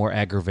out of more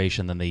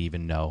aggravation than they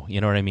even know.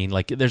 You know what I mean?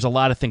 Like, there's a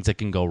lot of things that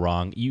can go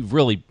wrong. You've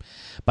really,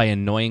 by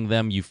annoying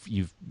them,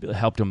 you've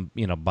helped them,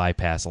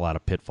 bypass a lot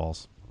of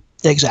pitfalls.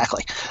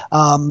 Exactly.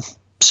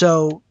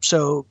 So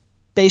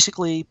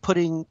basically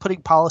putting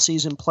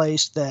policies in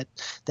place that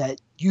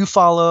you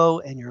follow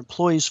and your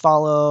employees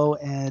follow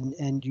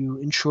and you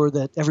ensure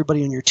that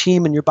everybody on your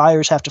team and your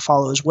buyers have to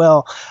follow as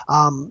well.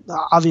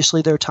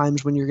 Obviously, there are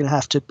times when you're going to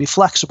have to be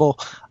flexible,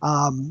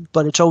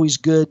 but it's always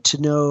good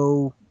to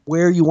know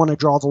where you want to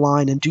draw the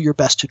line and do your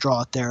best to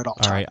draw it there at all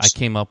times. All right, I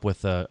came up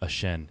with a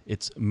shin.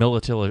 It's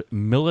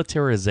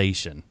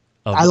militarization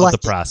of the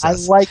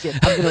process. I like it.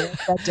 I'm going to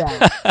write that down.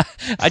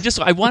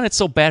 I want it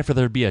so bad for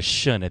there to be a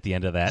shun at the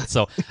end of that.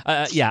 So,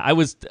 I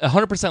was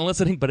 100%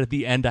 listening, but at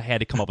the end I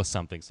had to come up with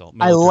something. So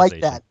I like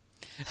that.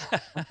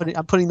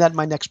 I'm putting that in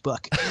my next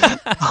book.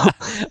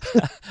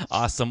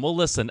 Awesome. Well,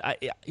 listen, I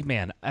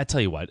tell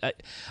you what,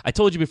 I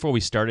told you before we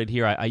started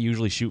here, I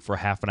usually shoot for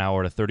half an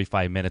hour to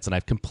 35 minutes, and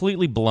I've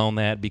completely blown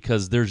that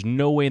because there's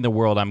no way in the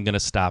world I'm going to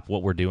stop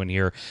what we're doing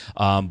here.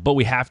 But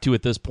we have to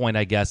at this point,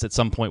 I guess. At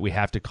some point, we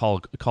have to call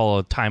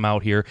a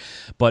timeout here.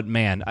 But,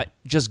 man,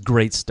 just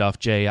great stuff,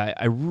 Jay.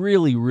 I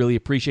really, really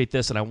appreciate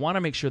this, and I want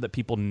to make sure that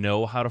people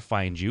know how to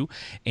find you.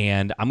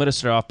 And I'm going to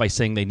start off by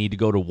saying they need to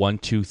go to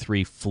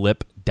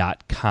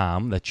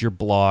 123flip.com. That's your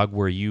blog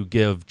where you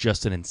give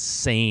just an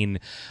obscene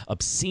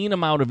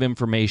amount of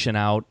information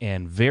out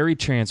and very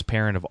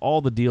transparent of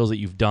all the deals that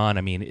you've done.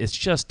 I mean, it's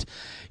just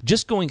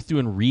going through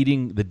and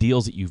reading the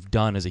deals that you've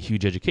done is a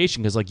huge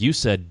education because, like you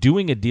said,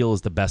 doing a deal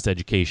is the best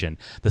education.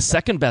 The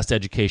second best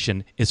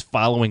education is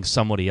following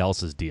somebody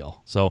else's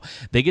deal. So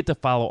they get to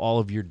follow all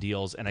of your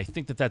deals, and I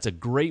think that that's a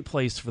great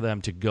place for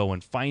them to go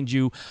and find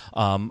you.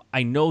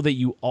 I know that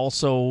you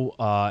also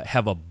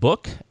have a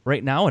book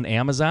right now on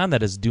Amazon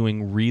that is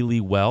doing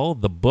really well.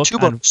 The book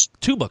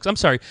two books. I'm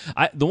sorry.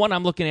 The one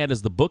I'm looking at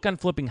is the book on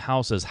flipping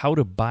houses, how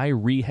to buy,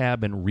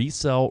 rehab, and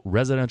resell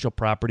residential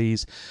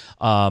properties.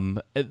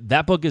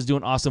 That book is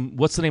doing awesome.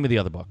 What's the name of the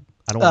other book?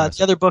 I don't want to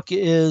The other book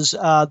is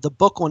the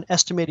book on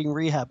estimating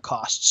rehab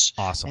costs.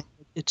 Awesome.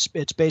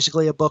 It's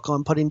basically a book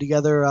on putting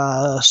together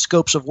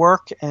scopes of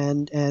work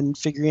and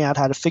figuring out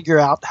how to figure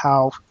out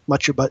how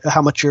much your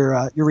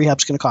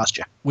rehab's going to cost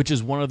you. Which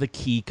is one of the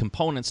key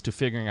components to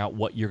figuring out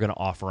what you're going to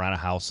offer on a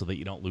house so that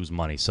you don't lose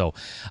money. So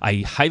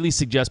I highly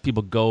suggest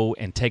people go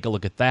and take a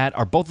look at that.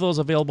 Are both of those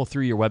available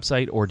through your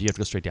website, or do you have to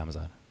go straight to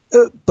Amazon?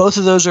 Both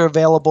of those are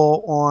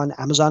available on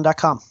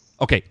Amazon.com.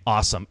 Okay,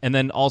 awesome. And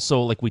then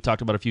also, like we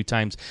talked about a few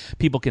times,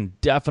 people can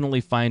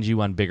definitely find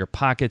you on Bigger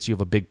Pockets. You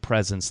have a big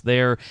presence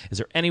there. Is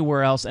there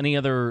anywhere else, any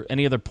other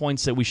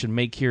points that we should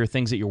make here,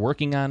 things that you're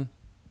working on?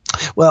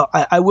 Well,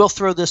 I will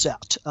throw this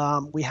out.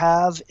 We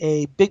have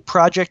a big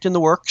project in the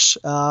works.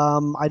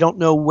 I don't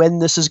know when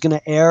this is going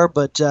to air,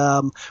 but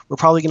we're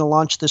probably going to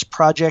launch this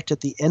project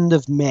at the end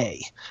of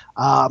May.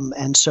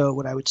 And so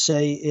what I would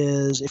say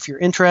is if you're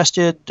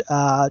interested,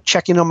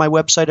 check in on my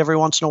website every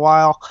once in a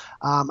while.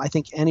 I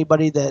think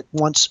anybody that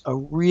wants a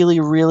really,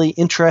 really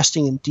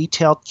interesting and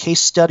detailed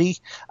case study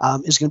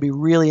is going to be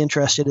really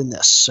interested in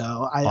this. So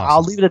Awesome.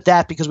 I'll leave it at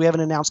that because we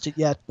haven't announced it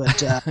yet.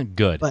 But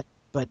Good.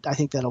 But I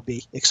think that'll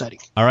be exciting.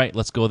 All right,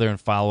 let's go there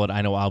and follow it.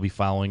 I know I'll be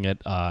following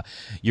it.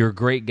 You're a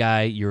great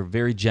guy. You're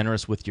very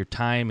generous with your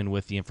time and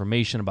with the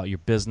information about your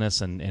business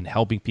and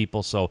helping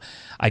people. So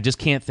I just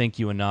can't thank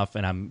you enough,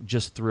 and I'm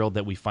just thrilled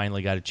that we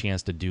finally got a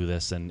chance to do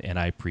this, and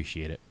I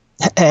appreciate it.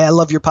 Hey, I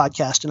love your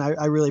podcast, and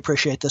I really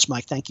appreciate this,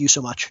 Mike. Thank you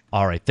so much.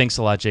 All right, thanks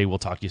a lot, Jay. We'll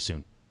talk to you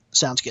soon.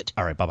 Sounds good.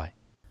 All right, bye-bye.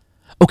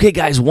 Okay,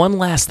 guys, one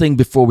last thing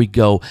before we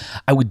go.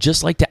 I would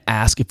just like to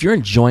ask if you're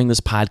enjoying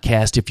this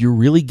podcast, if you're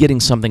really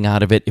getting something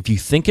out of it, if you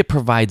think it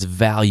provides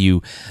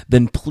value,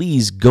 then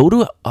please go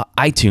to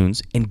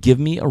iTunes and give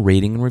me a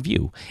rating and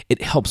review.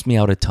 It helps me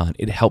out a ton.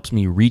 It helps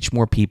me reach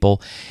more people.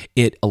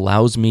 It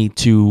allows me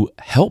to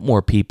help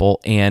more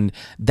people, and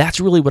that's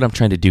really what I'm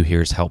trying to do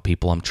here is help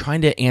people. I'm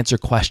trying to answer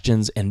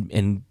questions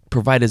and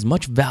provide as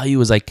much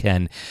value as I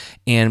can.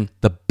 And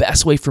the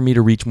best way for me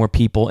to reach more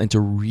people and to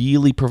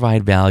really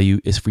provide value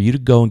is for you to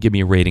go and give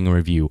me a rating and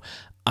review.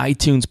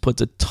 iTunes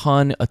puts a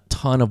ton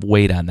of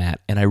weight on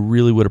that, and I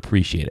really would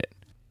appreciate it.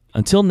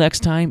 Until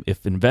next time,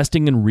 if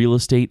investing in real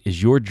estate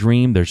is your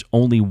dream, there's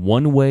only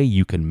one way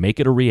you can make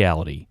it a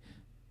reality.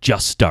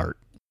 Just start.